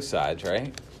 On both sides,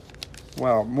 right?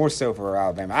 Well, more so for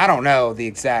Alabama. I don't know the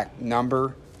exact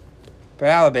number, but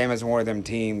Alabama's one of them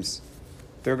teams.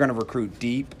 They're going to recruit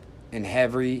deep and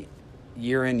heavy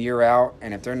year in, year out.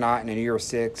 And if they're not in a New Year's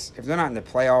Six, if they're not in the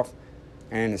playoff,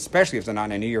 and especially if they're not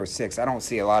in a New Year's Six, I don't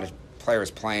see a lot of players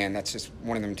playing. That's just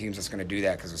one of them teams that's going to do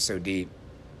that because it's so deep.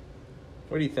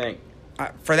 What do you think?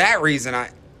 For that reason,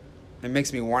 it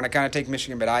makes me want to kind of take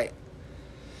Michigan, but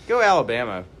go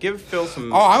Alabama. Give Phil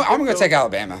some. I'm going to take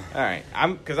Alabama. All right,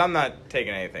 because I'm not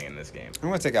taking anything in this game. I'm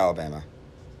going to take Alabama.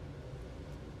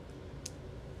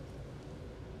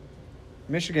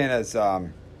 Michigan has,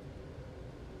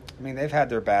 they've had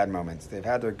their bad moments. They've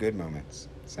had their good moments.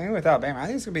 Same with Alabama. I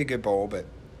think it's going to be a good bowl, but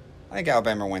I think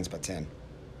Alabama wins by 10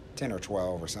 or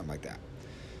 12 or something like that.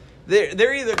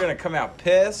 They're either going to come out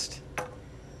pissed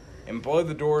and blow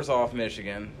the doors off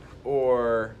Michigan,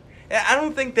 or I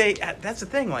don't think that's the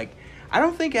thing. Like, I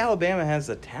don't think Alabama has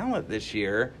the talent this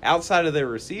year outside of their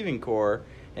receiving core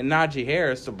and Najee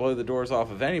Harris to blow the doors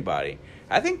off of anybody.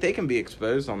 I think they can be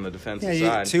exposed on the defensive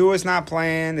side. Tua's not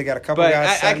playing. They got a couple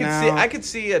guys sitting out. I could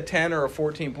see a 10 or a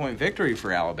 14-point victory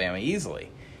for Alabama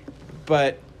easily,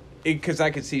 but because I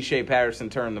could see Shea Patterson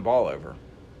turn the ball over.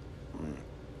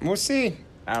 We'll see.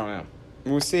 I don't know.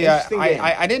 We'll see.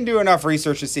 I didn't do enough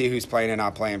research to see who's playing and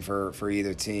not playing for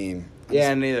either team.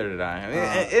 Neither did I.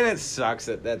 And it sucks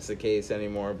that that's the case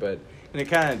anymore, but it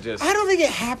kind of just... I don't think it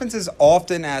happens as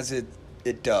often as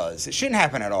it does. It shouldn't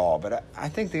happen at all, but I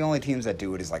think the only teams that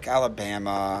do it is like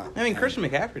Alabama. Christian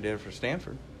McCaffrey did it for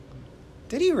Stanford.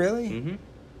 Did he really?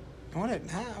 Mm-hmm.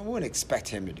 I wouldn't expect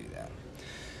him to do that.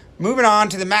 Moving on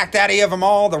to the Mac Daddy of them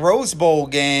all, the Rose Bowl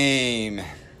game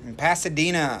in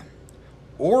Pasadena,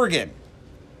 Oregon,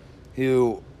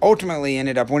 who ultimately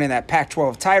ended up winning that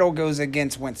Pac-12 title, goes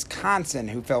against Wisconsin,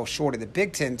 who fell short of the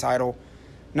Big Ten title.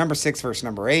 Number 6 versus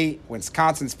number 8.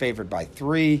 Wisconsin's favored by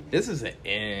 3. This is an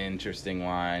interesting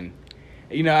line.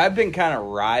 You know, I've been kind of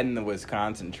riding the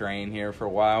Wisconsin train here for a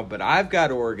while, but I've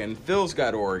got Oregon. Phil's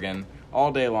got Oregon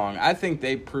all day long. I think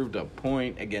they proved a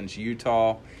point against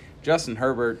Utah. Justin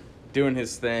Herbert doing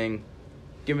his thing.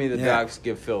 Give me the Ducks.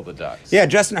 Give Phil the Ducks. Yeah,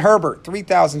 Justin Herbert,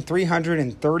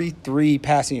 3,333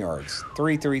 passing yards.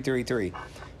 3,333.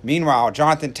 Meanwhile,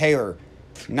 Jonathan Taylor,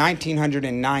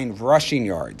 1,909 rushing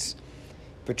yards.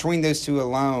 Between those two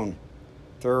alone,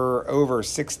 they're over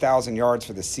 6,000 yards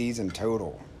for the season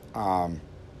total,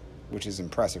 which is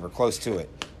impressive, or close to it.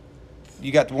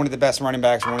 You got one of the best running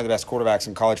backs and one of the best quarterbacks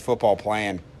in college football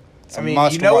playing. I mean,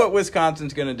 you know what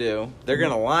Wisconsin's going to do? They're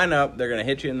going to line up. They're going to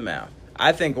hit you in the mouth.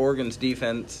 I think Oregon's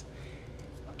defense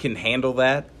can handle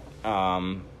that.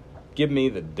 Give me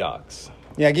the Ducks.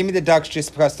 Yeah, give me the Ducks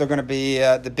just because they're going to be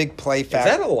the big play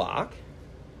factor. Is that a lock?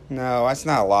 No, that's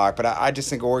not a lock, but I just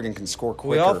think Oregon can score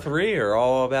quicker. We all three are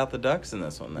all about the Ducks in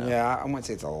this one, though. Yeah, I wouldn't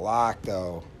say it's a lock,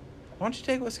 though. Why don't you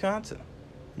take Wisconsin?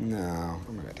 No,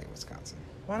 I'm not going to take Wisconsin.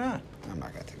 Why not? I'm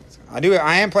not going to take Wisconsin.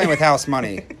 I am playing with house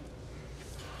money.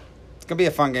 It's going to be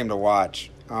a fun game to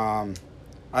watch. I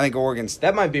think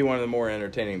That might be one of the more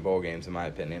entertaining bowl games, in my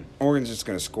opinion. Oregon's just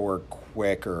going to score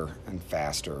quicker and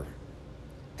faster.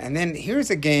 And then here's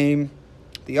a game,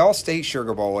 the All-State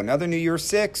Sugar Bowl, another New Year's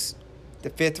 6. The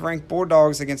 5th-ranked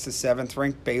Bulldogs against the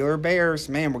 7th-ranked Baylor Bears.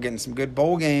 Man, we're getting some good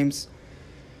bowl games.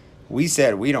 We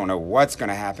said we don't know what's going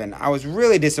to happen. I was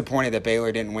really disappointed that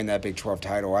Baylor didn't win that Big 12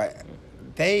 title.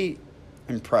 They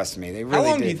impressed me. They really did.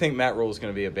 How long do you think Matt Rhule is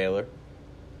going to be at Baylor?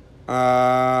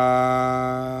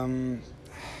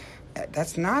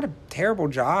 That's not a terrible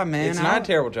job, man. It's not a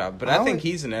terrible job, but I think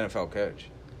he's an NFL coach.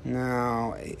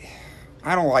 No,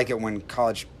 I don't like it when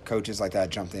college coaches like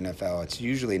that jump to the NFL. It's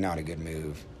usually not a good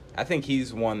move. I think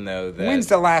he's one, though, that... When's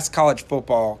the last college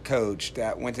football coach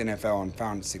that went to the NFL and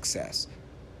found success?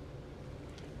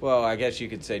 Well, I guess you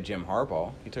could say Jim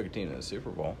Harbaugh. He took a team to the Super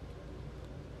Bowl.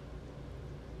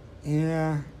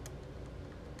 Yeah.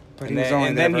 But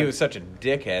then he was such a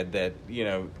dickhead that, you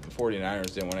know, the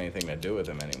 49ers didn't want anything to do with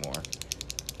him anymore.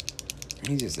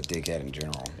 He's just a dickhead in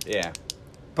general. Yeah.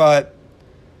 But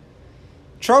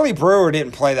Charlie Brewer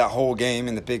didn't play that whole game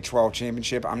in the Big 12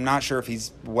 championship. I'm not sure if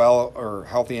he's well or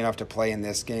healthy enough to play in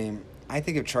this game. I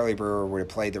think if Charlie Brewer would have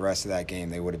played the rest of that game,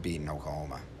 they would have beaten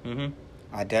Oklahoma.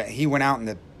 Mm-hmm. He went out in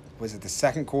the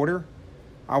second quarter?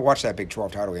 I watched that Big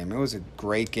 12 title game. It was a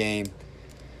great game.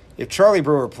 If Charlie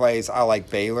Brewer plays, I like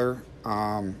Baylor.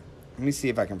 Let me see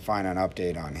if I can find an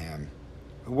update on him.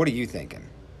 What are you thinking?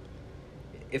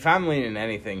 If I'm leaning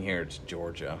anything here, it's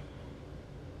Georgia.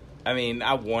 I mean,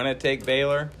 I want to take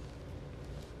Baylor,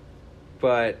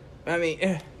 but, I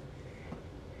mean,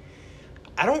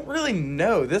 I don't really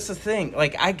know. This is the thing.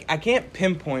 Like, I can't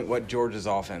pinpoint what Georgia's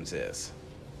offense is.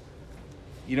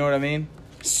 You know what I mean?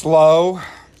 Slow.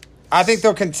 I think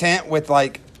they're content with,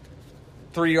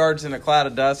 3 yards in a cloud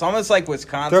of dust, almost like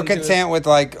Wisconsin. They're content with,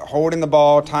 holding the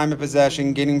ball, time of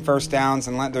possession, getting first downs,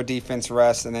 and letting their defense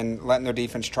rest, and then letting their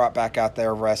defense trot back out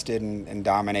there rested and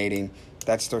dominating.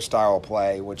 That's their style of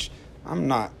play, which I'm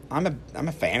not. I'm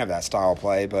a fan of that style of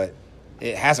play, but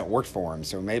it hasn't worked for him.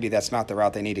 So maybe that's not the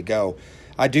route they need to go.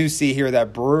 I do see here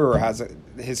that Brewer has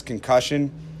his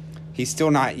concussion. He's still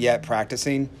not yet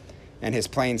practicing, and his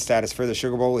playing status for the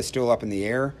Sugar Bowl is still up in the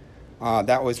air.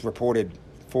 That was reported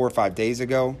 4 or 5 days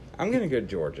ago. I'm going to go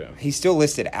Georgia. He's still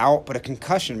listed out, but a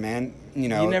concussion, man, you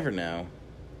never know.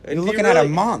 You're looking at a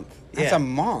month. That's a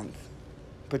month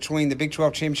between the Big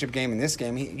 12 championship game and this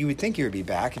game. You would think he would be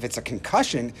back if it's a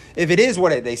concussion, if it is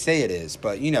what they say it is,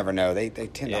 but you never know. They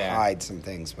tend to hide some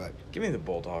things. But give me the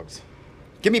Bulldogs.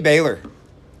 Give me Baylor,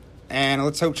 and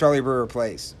let's hope Charlie Brewer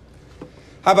plays.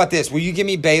 How about this? Will you give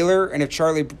me Baylor, and if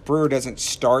Charlie Brewer doesn't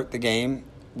start the game,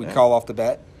 we call off the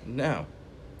bet? No.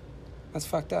 That's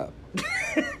fucked up.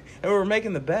 And we're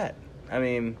making the bet. I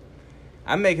mean,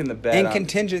 I'm making the bet. And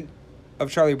contingent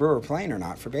of Charlie Brewer playing or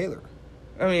not for Baylor.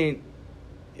 I mean,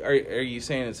 are you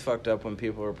saying it's fucked up when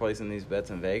people are placing these bets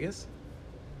in Vegas?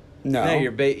 No.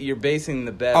 You're basing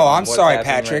the bet. Oh, on I'm what's sorry,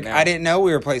 happening Patrick. right now. I didn't know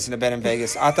we were placing a bet in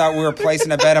Vegas. I thought we were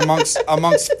placing a bet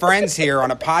amongst friends here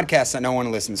on a podcast that no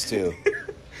one listens to.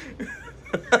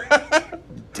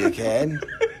 Dickhead.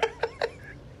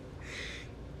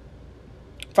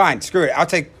 Fine, screw it. I'll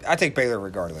take Baylor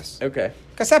regardless. Okay.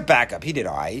 Because that backup, he did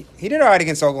all right. He did all right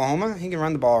against Oklahoma. He can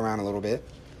run the ball around a little bit.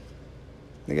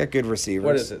 They got good receivers.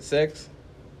 What is it, 6?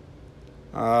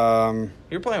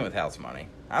 You're playing with house money.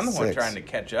 I'm the one 6. trying to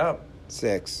catch up.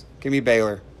 6. Give me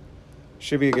Baylor.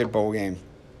 Should be a good bowl game.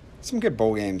 Some good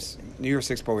bowl games. New Year's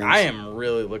 6 bowl games. I am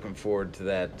really looking forward to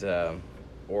that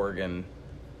Oregon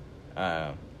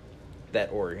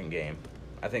game.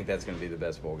 I think that's going to be the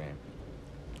best bowl game.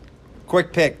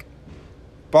 Quick pick.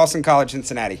 Boston College,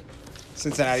 Cincinnati.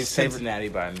 Cincinnati's favored. Cincinnati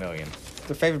by a million.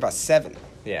 They're favored by 7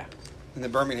 Yeah. in the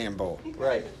Birmingham Bowl.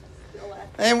 Right.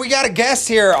 And we got a guest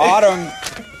here,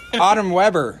 Autumn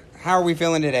Weber. How are we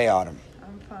feeling today, Autumn?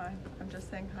 I'm fine. I'm just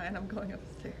saying hi and I'm going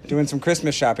upstairs. Doing some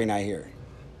Christmas shopping, I hear.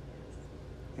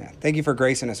 Yeah. Thank you for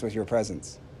gracing us with your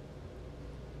presence.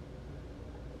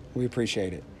 We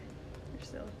appreciate it. You're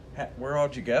silly. Where all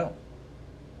you go?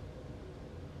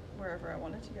 Wherever I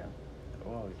wanted to go.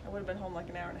 Well, I would have been home like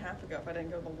an hour and a half ago if I didn't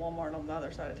go to the Walmart on the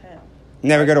other side of town.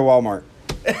 Never go to Walmart.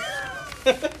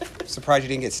 Surprised you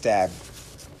didn't get stabbed.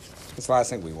 That's the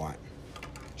last thing we want.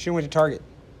 Should have went to Target.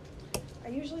 I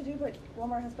usually do, but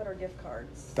Walmart has better gift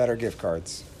cards. Better gift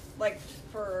cards. Like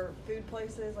for food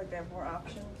places, like they have more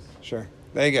options. Sure.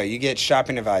 There you go. You get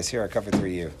shopping advice here at Cover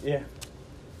 3U. yeah.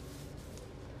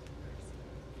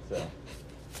 So,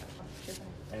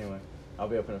 anyway, I'll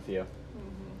be open a few.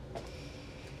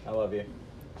 I love you.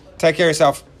 Take care of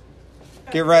yourself.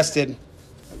 Get rested.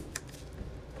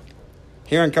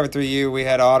 Here in Cover 3U, we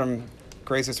had Autumn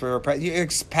grace us with her.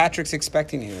 Patrick's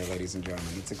expecting here, ladies and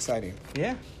gentlemen. It's exciting.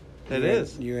 Yeah, it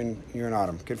is. You and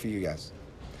Autumn. Good for you guys.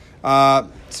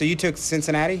 So you took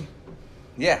Cincinnati?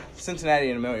 Yeah, Cincinnati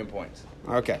in a million points.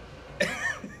 Okay.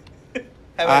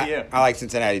 How about you? I like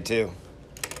Cincinnati too.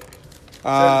 So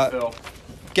does Phil.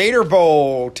 Gator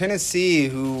Bowl, Tennessee,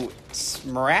 who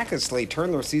miraculously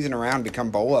turned their season around,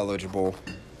 become bowl eligible.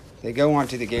 They go on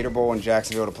to the Gator Bowl in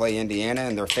Jacksonville to play Indiana,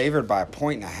 and they're favored by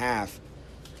 1.5.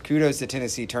 Kudos to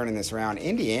Tennessee turning this around.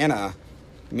 Indiana,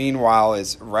 meanwhile,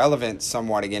 is relevant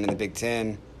somewhat again in the Big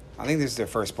Ten. I think this is their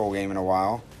first bowl game in a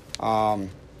while.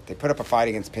 They put up a fight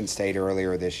against Penn State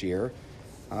earlier this year.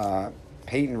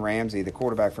 Peyton Ramsey, the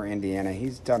quarterback for Indiana,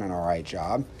 he's done an all right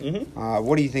job. Mm-hmm.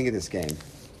 What do you think of this game?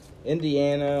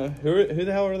 Indiana. Who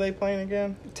the hell are they playing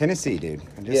again? Tennessee, dude.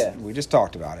 Yeah. We just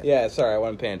talked about it. Yeah, sorry, I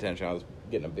wasn't paying attention. I was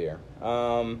getting a beer.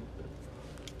 I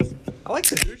like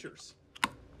the Hoosiers.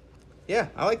 Yeah,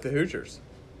 I like the Hoosiers.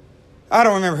 I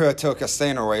don't remember who I took. I'm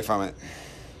staying away from it.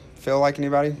 Phil, like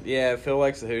anybody? Yeah, Phil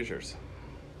likes the Hoosiers.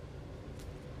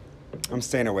 I'm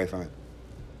staying away from it.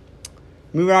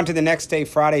 Moving on to the next day,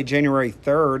 Friday, January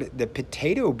 3rd, the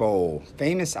Potato Bowl.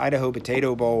 Famous Idaho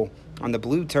Potato Bowl on the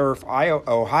blue turf,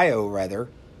 Ohio, rather.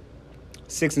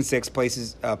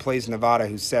 6-6 plays Nevada,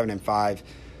 who's 7-5.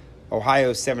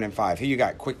 Ohio 7-5. Who you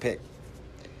got? Quick pick.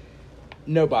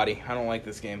 Nobody. I don't like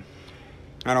this game.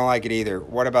 I don't like it either.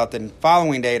 What about the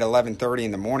following day at 11:30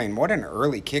 in the morning? What an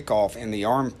early kickoff in the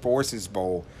Armed Forces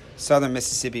Bowl. Southern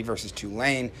Mississippi versus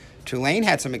Tulane. Tulane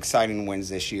had some exciting wins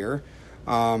this year.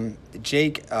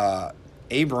 Jake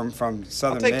Abram from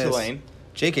Southern Miss. I'll take Tulane.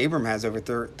 Jake Abram has over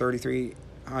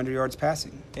 3,300 yards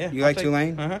passing. Yeah, You I'll like take-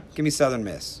 Tulane? uh-huh. Give me Southern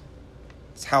Miss.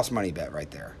 It's house money bet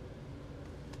right there.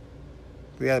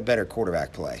 We got a better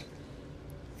quarterback play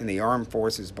in the Armed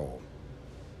Forces Bowl.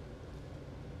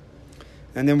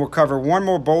 And then we'll cover one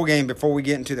more bowl game before we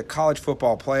get into the college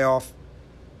football playoff.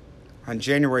 On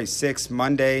January 6th,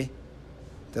 Monday,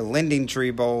 the Lending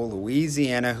Tree Bowl,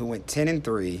 Louisiana, who went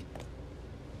 10-3.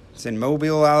 It's in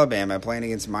Mobile, Alabama, playing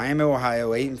against Miami,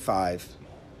 Ohio, 8-5.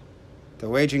 The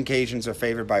Raging Cajuns are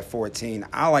favored by 14.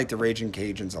 I like the Raging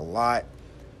Cajuns a lot.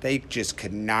 They just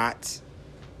could not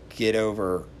get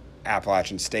over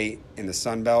Appalachian State in the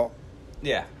Sun Belt.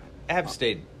 Yeah, App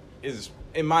State is,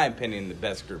 in my opinion, the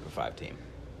best Group of 5 team.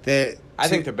 I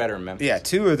think they're better in Memphis. Yeah,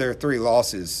 2 of their 3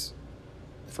 losses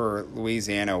for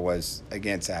Louisiana was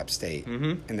against App State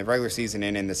in the regular season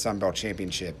and in the Sun Belt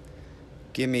Championship.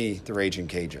 Give me the Raging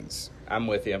Cajuns. I'm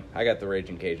with you. I got the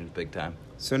Raging Cajuns big time.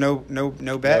 So no bet.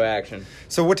 No action.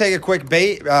 So we'll take a quick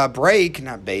break,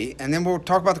 and then we'll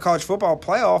talk about the college football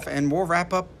playoff, and we'll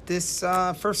wrap up this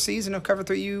first season of Cover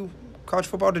 3U College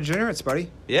Football Degenerates,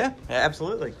 buddy. Yeah,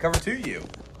 absolutely. Cover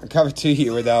 2U. Cover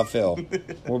 2U without Phil.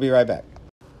 We'll be right back.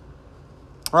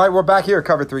 All right, we're back here at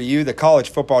Cover 3U, the College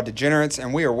Football Degenerates,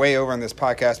 and we are way over on this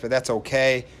podcast, but that's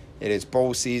okay. It is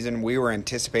bowl season. We were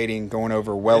anticipating going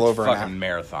over over an hour. Fucking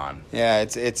marathon. Yeah,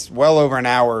 it's well over an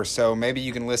hour, so maybe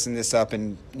you can listen this up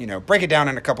and break it down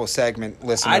in a couple of segment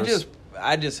listeners.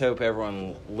 I just hope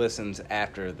everyone listens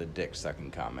after the dick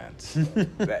sucking comments.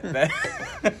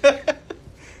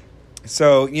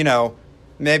 So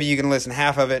maybe you can listen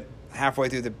half of it halfway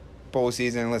through the bowl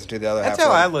season and listen to the other half. That's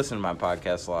how I listen to my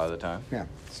podcast a lot of the time. Yeah.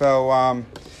 So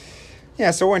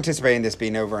Yeah, so we're anticipating this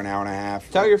being over an hour and a half.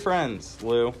 Tell your friends,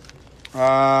 Lou.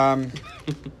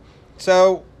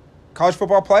 So, college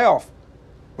football playoff.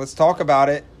 Let's talk about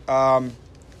it.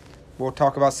 We'll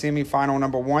talk about semifinal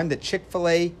number 1, the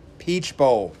Chick-fil-A Peach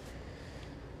Bowl.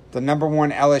 The number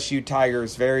 1 LSU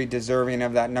Tigers, very deserving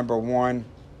of that number 1.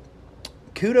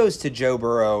 Kudos to Joe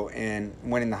Burrow in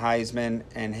winning the Heisman,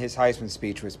 and his Heisman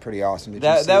speech was pretty awesome. Did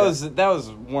you see that? That was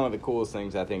one of the coolest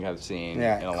things I think I've seen.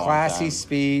 Yeah, in a long classy time.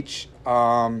 speech.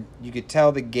 You could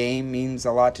tell the game means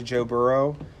a lot to Joe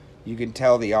Burrow. You can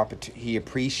tell he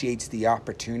appreciates the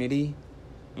opportunity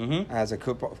as a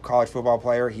college football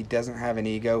player. He doesn't have an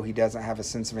ego. He doesn't have a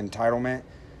sense of entitlement.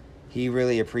 He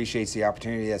really appreciates the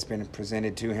opportunity that's been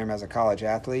presented to him as a college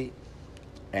athlete,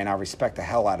 and I respect the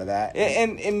hell out of that.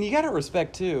 And you got to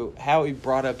respect, too, how he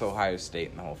brought up Ohio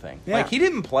State and the whole thing. Yeah. Like, he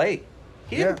didn't play.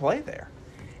 He didn't play there.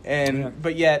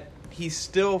 But yet, he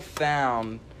still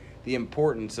found the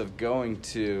importance of going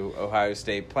to Ohio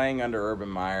State, playing under Urban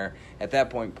Meyer, at that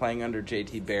point playing under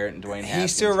J.T. Barrett and Dwayne Haskins. He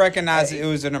still recognized it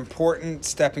was an important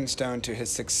stepping stone to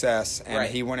his success, and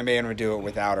he wouldn't have been able to do it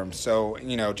without him. So,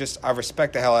 I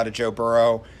respect the hell out of Joe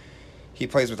Burrow. He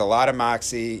plays with a lot of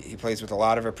moxie. He plays with a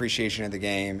lot of appreciation of the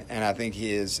game, and I think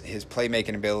his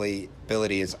playmaking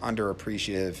ability is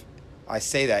underappreciated. I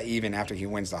say that even after he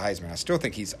wins the Heisman. I still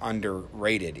think he's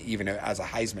underrated, even as a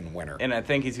Heisman winner. And I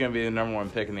think he's going to be the number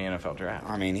 1 pick in the NFL draft.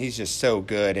 I mean, he's just so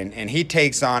good. And he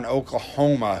takes on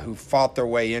Oklahoma, who fought their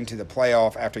way into the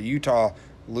playoff after Utah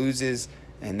loses,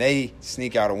 and they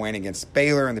sneak out a win against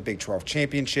Baylor in the Big 12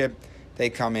 championship. They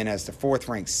come in as the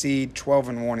 4th-ranked seed,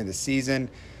 12-1 in the season.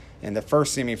 In the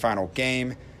first semifinal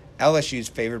game, LSU's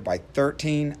favored by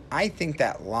 13. I think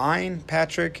that line,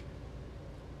 Patrick,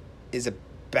 is about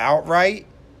right.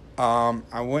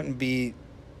 I wouldn't be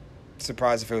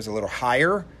surprised if it was a little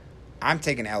higher. I'm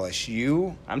taking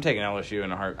LSU. I'm taking LSU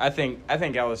in a heart. I think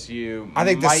LSU. I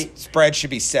think the spread should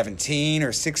be 17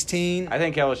 or 16. I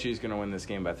think LSU is going to win this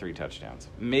game by 3 touchdowns,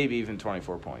 maybe even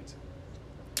 24 points.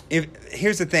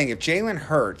 Here's the thing: if Jalen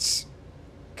Hurts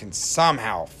can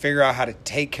somehow figure out how to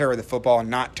take care of the football and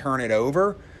not turn it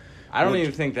over, I don't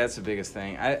even think that's the biggest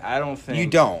thing. I don't think you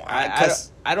don't. I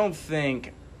don't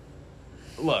think.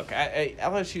 Look,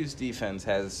 LSU's defense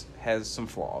has some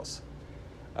flaws.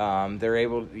 They're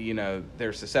able,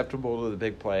 they're susceptible to the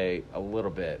big play a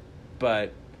little bit,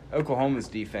 but Oklahoma's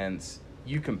defense,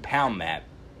 you compound that,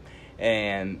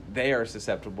 and they are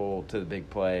susceptible to the big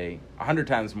play 100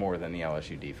 times more than the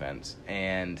LSU defense,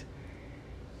 and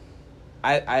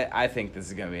I think this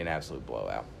is going to be an absolute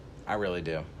blowout. I really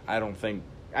do.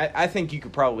 I think you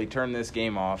could probably turn this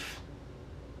game off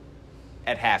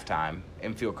at halftime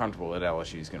and feel comfortable that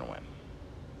LSU is going to win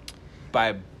by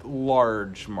a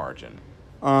large margin.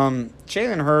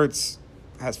 Jalen Hurts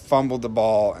has fumbled the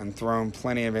ball and thrown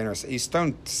plenty of interceptions. He's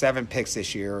thrown 7 picks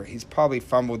this year. He's probably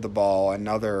fumbled the ball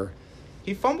another.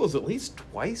 He fumbles at least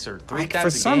twice or 3 times.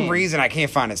 For some reason, I can't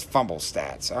find his fumble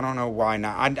stats. I don't know why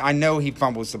not. I know he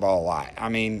fumbles the ball a lot. I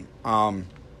mean,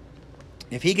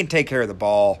 if he can take care of the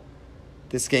ball,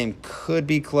 this game could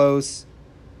be close.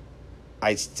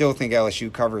 I still think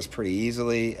LSU covers pretty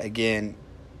easily. Again,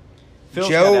 Phil's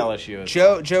got LSU as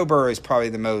well. Joe Burrow is probably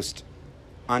the most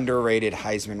underrated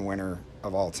Heisman winner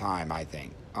of all time, I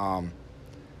think. I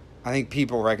think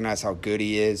people recognize how good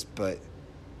he is, but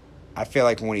I feel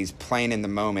like when he's playing in the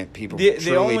moment, people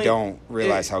truly don't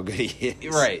realize how good he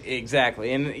is. Right,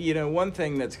 exactly. And, one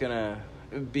thing that's going to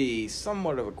be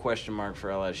somewhat of a question mark for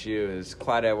LSU is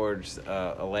Clyde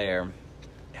Edwards-Helaire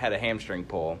had a hamstring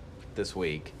pull this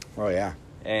week. Oh, yeah.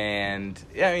 And,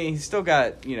 he's still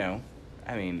got, he's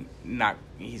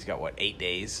got, 8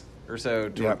 days or so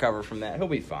to recover from that. He'll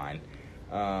be fine.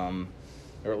 Or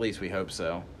at least we hope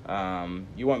so.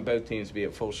 You want both teams to be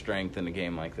at full strength in a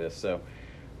game like this. So,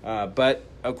 but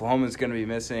Oklahoma's going to be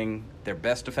missing their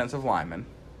best defensive lineman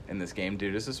in this game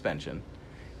due to suspension.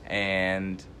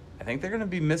 And I think they're going to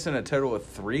be missing a total of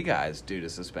 3 guys due to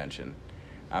suspension.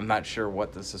 I'm not sure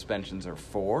what the suspensions are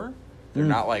for. They're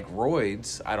not like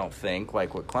roids, I don't think,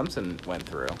 like what Clemson went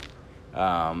through.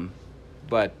 Yeah.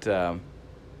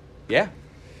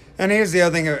 And here's the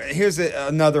other thing. Here's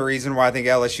another reason why I think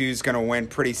LSU is going to win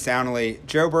pretty soundly.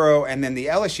 Joe Burrow and then the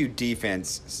LSU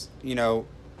defense, the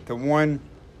one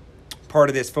part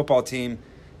of this football team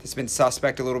that's been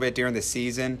suspect a little bit during the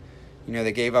season.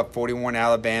 They gave up 41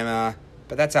 Alabama,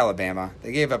 but that's Alabama.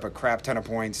 They gave up a crap ton of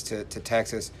points to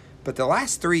Texas. But the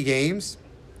last 3 games,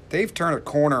 they've turned a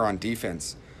corner on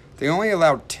defense. They only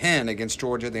allowed 10 against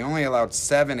Georgia. They only allowed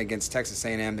 7 against Texas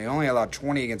A&M. They only allowed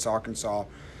 20 against Arkansas.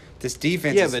 This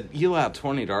defense but you allowed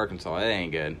 20 to Arkansas. That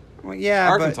ain't good. Well, yeah,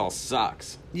 Arkansas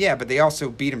sucks. but they also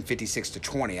beat them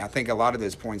 56-20. I think a lot of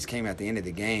those points came at the end of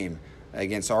the game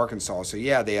against Arkansas. So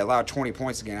yeah, they allowed 20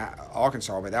 points against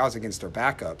Arkansas, but that was against their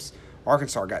backups.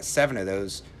 Arkansas got 7 of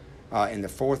those in the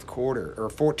fourth quarter, or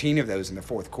 14 of those in the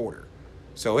fourth quarter.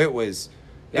 So it was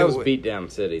beat down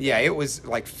city. Yeah, it was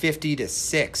like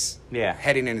 50-6. Yeah.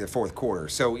 Heading into the fourth quarter.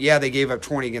 So yeah, they gave up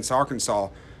 20 against Arkansas,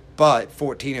 but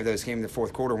 14 of those came in the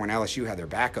fourth quarter when LSU had their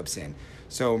backups in.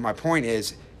 So my point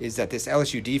is that this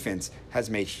LSU defense has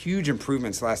made huge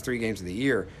improvements the last 3 games of the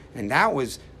year, and that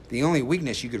was the only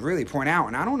weakness you could really point out.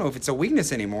 And I don't know if it's a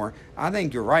weakness anymore. I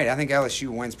think you're right. I think LSU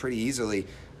wins pretty easily.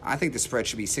 I think the spread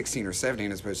should be 16 or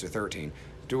 17 as opposed to 13.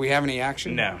 Do we have any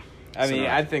action? No.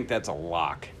 I think that's a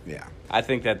lock. Yeah. I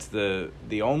think that's the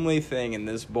only thing in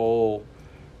this bowl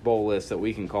list that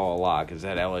we can call a lock is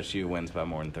that LSU wins by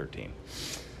more than 13.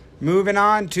 Moving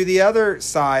on to the other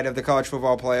side of the college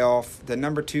football playoff, the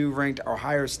number 2 ranked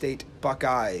Ohio State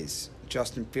Buckeyes.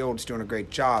 Justin Fields doing a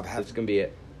great job. It's going to be an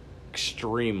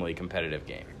extremely competitive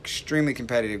game. Extremely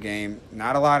competitive game.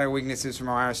 Not a lot of weaknesses from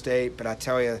Ohio State, but I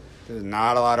tell you, there's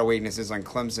not a lot of weaknesses on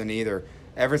Clemson either.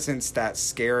 Ever since that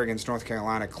scare against North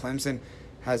Carolina, Clemson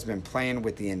has been playing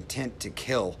with the intent to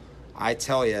kill. I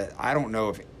tell you, I don't know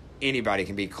if anybody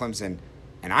can beat Clemson.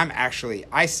 And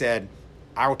I said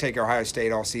I will take Ohio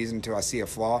State all season until I see a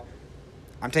flaw.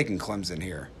 I'm taking Clemson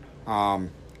here. I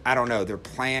don't know. They're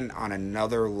playing on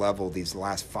another level these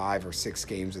last 5 or 6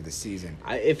 games of the season.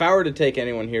 If I were to take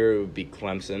anyone here, it would be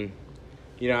Clemson.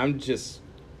 I'm just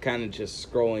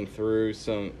scrolling through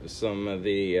some of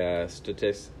the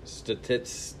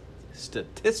statistics.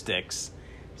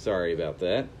 Sorry about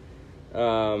that.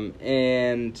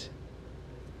 And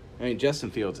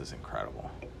Justin Fields is incredible.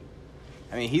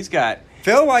 He's got.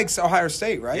 Phil likes Ohio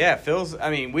State, right? Yeah, Phil's.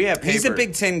 We have paper. He's a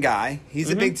Big Ten guy.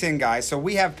 A Big Ten guy, so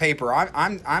we have paper.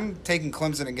 I'm taking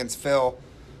Clemson against Phil.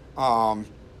 I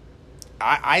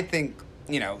think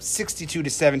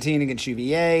 62-17 against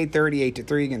UVA,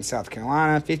 38-3 against South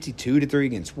Carolina, 52-3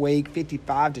 against Wake,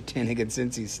 55-10 against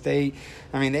NC State.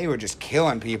 They were just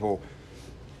killing people.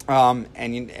 And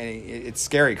it's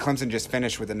scary. Clemson just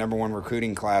finished with the number 1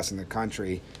 recruiting class in the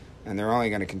country, and they're only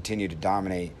going to continue to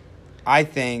dominate. I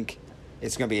think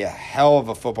it's going to be a hell of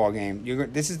a football game.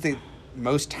 This is the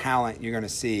most talent you're going to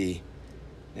see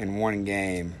in one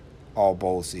game all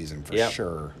bowl season for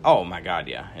sure. Oh, my God,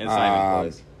 yeah. It's not even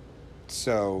close.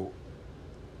 So,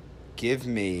 give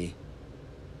me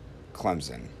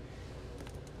Clemson.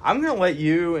 I'm going to let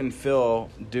you and Phil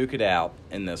duke it out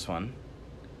in this one.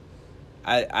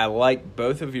 I like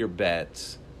both of your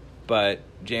bets, but,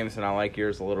 Jameson, I like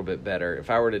yours a little bit better. If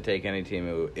I were to take any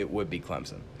team, it would be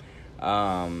Clemson.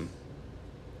 And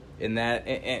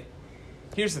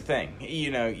here's the thing.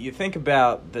 You think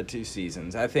about the 2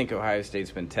 seasons. I think Ohio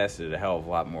State's been tested a hell of a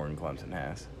lot more than Clemson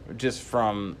has, just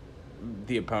from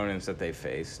the opponents that they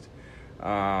faced.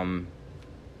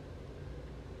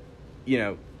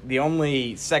 The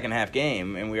only second half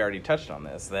game, and we already touched on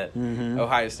this, that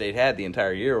Ohio State had the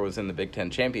entire year was in the Big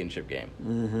Ten championship game.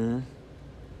 Mm-hmm.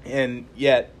 And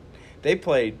yet, they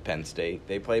played Penn State,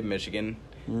 they played Michigan,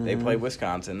 they played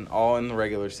Wisconsin, all in the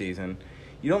regular season.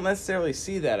 You don't necessarily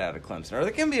see that out of Clemson. Are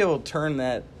they going to be able to turn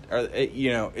that?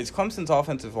 Is Clemson's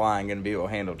offensive line going to be able to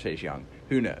handle Chase Young?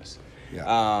 Who knows?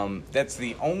 Yeah. That's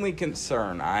the only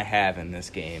concern I have in this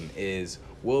game is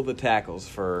will the tackles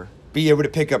be able to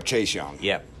pick up Chase Young?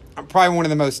 Yep. Probably one of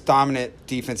the most dominant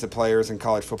defensive players in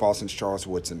college football since Charles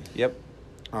Woodson. Yep.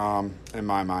 In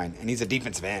my mind. And he's a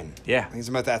defensive end. Yeah. He's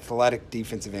the most athletic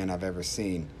defensive end I've ever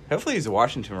seen. Hopefully he's a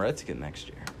Washington Redskin next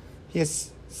year. He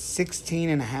has 16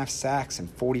 and a half sacks and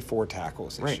 44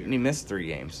 tackles this year. And he missed 3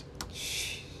 games.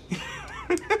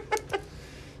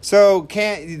 So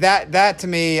that to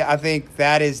me, I think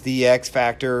that is the X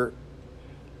factor.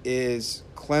 Is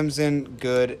Clemson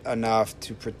good enough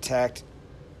to protect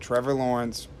Trevor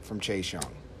Lawrence from Chase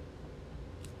Young?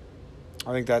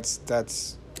 I think that's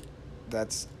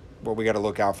what we got to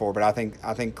look out for. But I think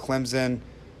Clemson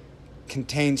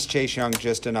contains Chase Young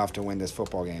just enough to win this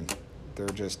football game. They're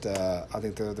just I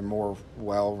think they're the more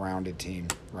well-rounded team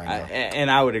right now. And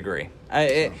I would agree.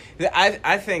 I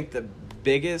think the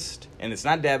biggest, and it's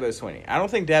not Dabo Swinney. I don't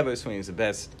think Dabo Swinney is the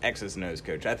best X's and O's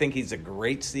coach. I think he's a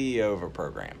great CEO of a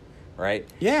program, right?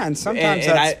 Yeah, and sometimes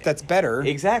that's better.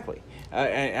 Exactly.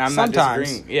 I'm not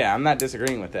disagreeing. Yeah, I'm not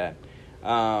disagreeing with that.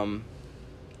 I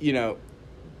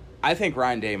think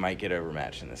Ryan Day might get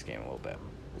overmatched in this game a little bit.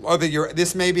 Well,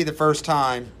 this may be the first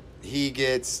time he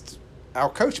gets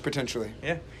outcoached potentially.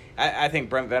 Yeah. I think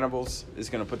Brent Venables is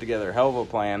going to put together a hell of a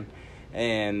plan,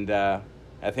 and I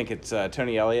think it's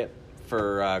Tony Elliott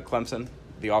for Clemson.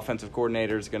 The offensive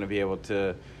coordinator is going to be able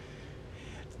to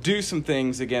do some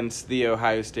things against the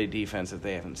Ohio State defense that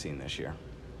they haven't seen this year.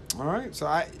 All right.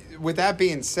 So with that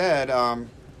being said,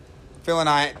 Phil and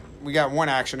I, we got one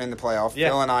action in the playoff. Yeah.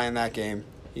 Phil and I in that game.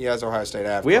 He has Ohio State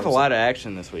after. We have a lot of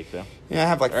action this week, though. Yeah, I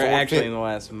have like Or 4. actually, in the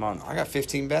last month. I got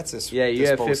 15 bets this. Yeah, you this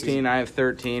have bowl 15. season. I have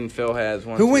 13. Phil has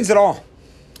 1. Who wins it all?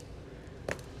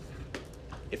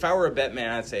 If I were a bet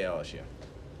man, I'd say LSU.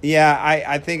 Yeah,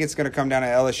 I think it's going to come down to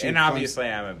LSU. And obviously,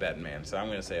 I'm a bet man, so I'm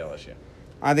going to say LSU.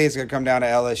 I think it's going to come down to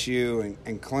LSU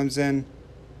and Clemson.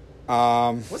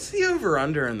 What's the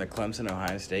over-under in the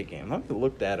Clemson-Ohio State game? Let me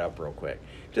look that up real quick,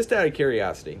 just out of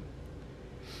curiosity.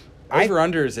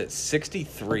 Over-under is at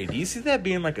 63. Do you see that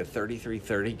being like a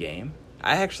 33-30 game?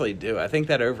 I actually do. I think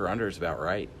that over-under is about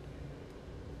right.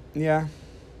 Yeah,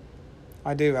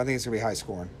 I do. I think it's going to be high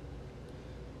scoring.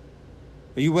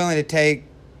 Are you willing to take...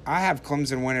 I have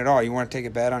Clemson win it all. You want to take a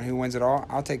bet on who wins it all?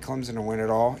 I'll take Clemson to win it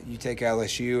all. You take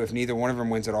LSU. If neither one of them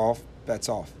wins it all, bet's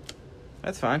off.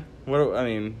 That's fine.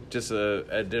 Just a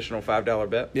additional $5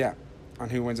 bet? Yeah, on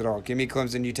who wins it all. Give me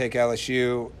Clemson, you take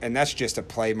LSU, and that's just a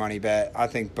play money bet. I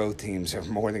think both teams are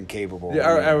more than capable.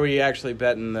 Are we actually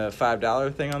betting the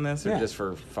 $5 thing on this, or Yeah. just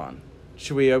for fun?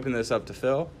 Should we open this up to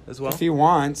Phil as well? If he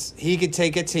wants, he could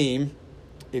take a team.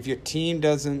 If your team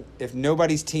doesn't, if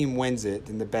nobody's team wins it,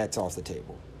 then the bet's off the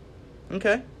table.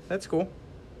 Okay, that's cool.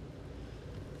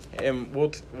 And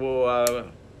we'll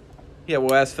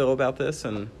ask Phil about this.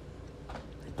 And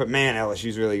But man,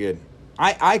 LSU's really good.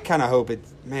 I kind of hope it.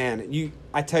 Man,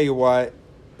 I tell you what,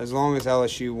 as long as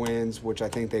LSU wins, which I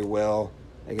think they will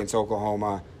against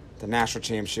Oklahoma, the national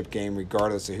championship game,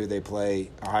 regardless of who they play,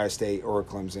 Ohio State or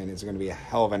Clemson, is going to be a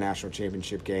hell of a national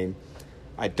championship game.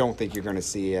 I don't think you're going to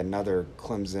see another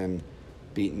Clemson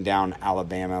beating down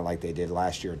Alabama like they did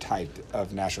last year type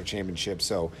of national championship.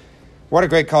 So what a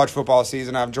great college football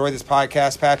season. I've enjoyed this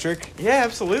podcast, Patrick. yeah,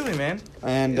 absolutely, man.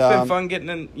 And It's been fun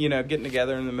getting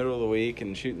together in the middle of the week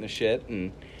and shooting the shit.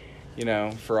 And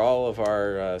for all of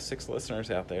our 6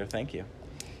 listeners out there, thank you.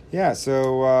 Yeah,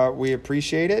 so we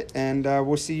appreciate it, and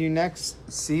we'll see you next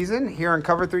season here on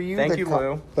Cover 3U. Thank you,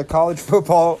 Lou. The college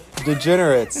football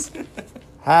degenerates.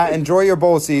 Enjoy your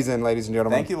bowl season, ladies and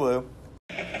gentlemen. Thank you, Lou.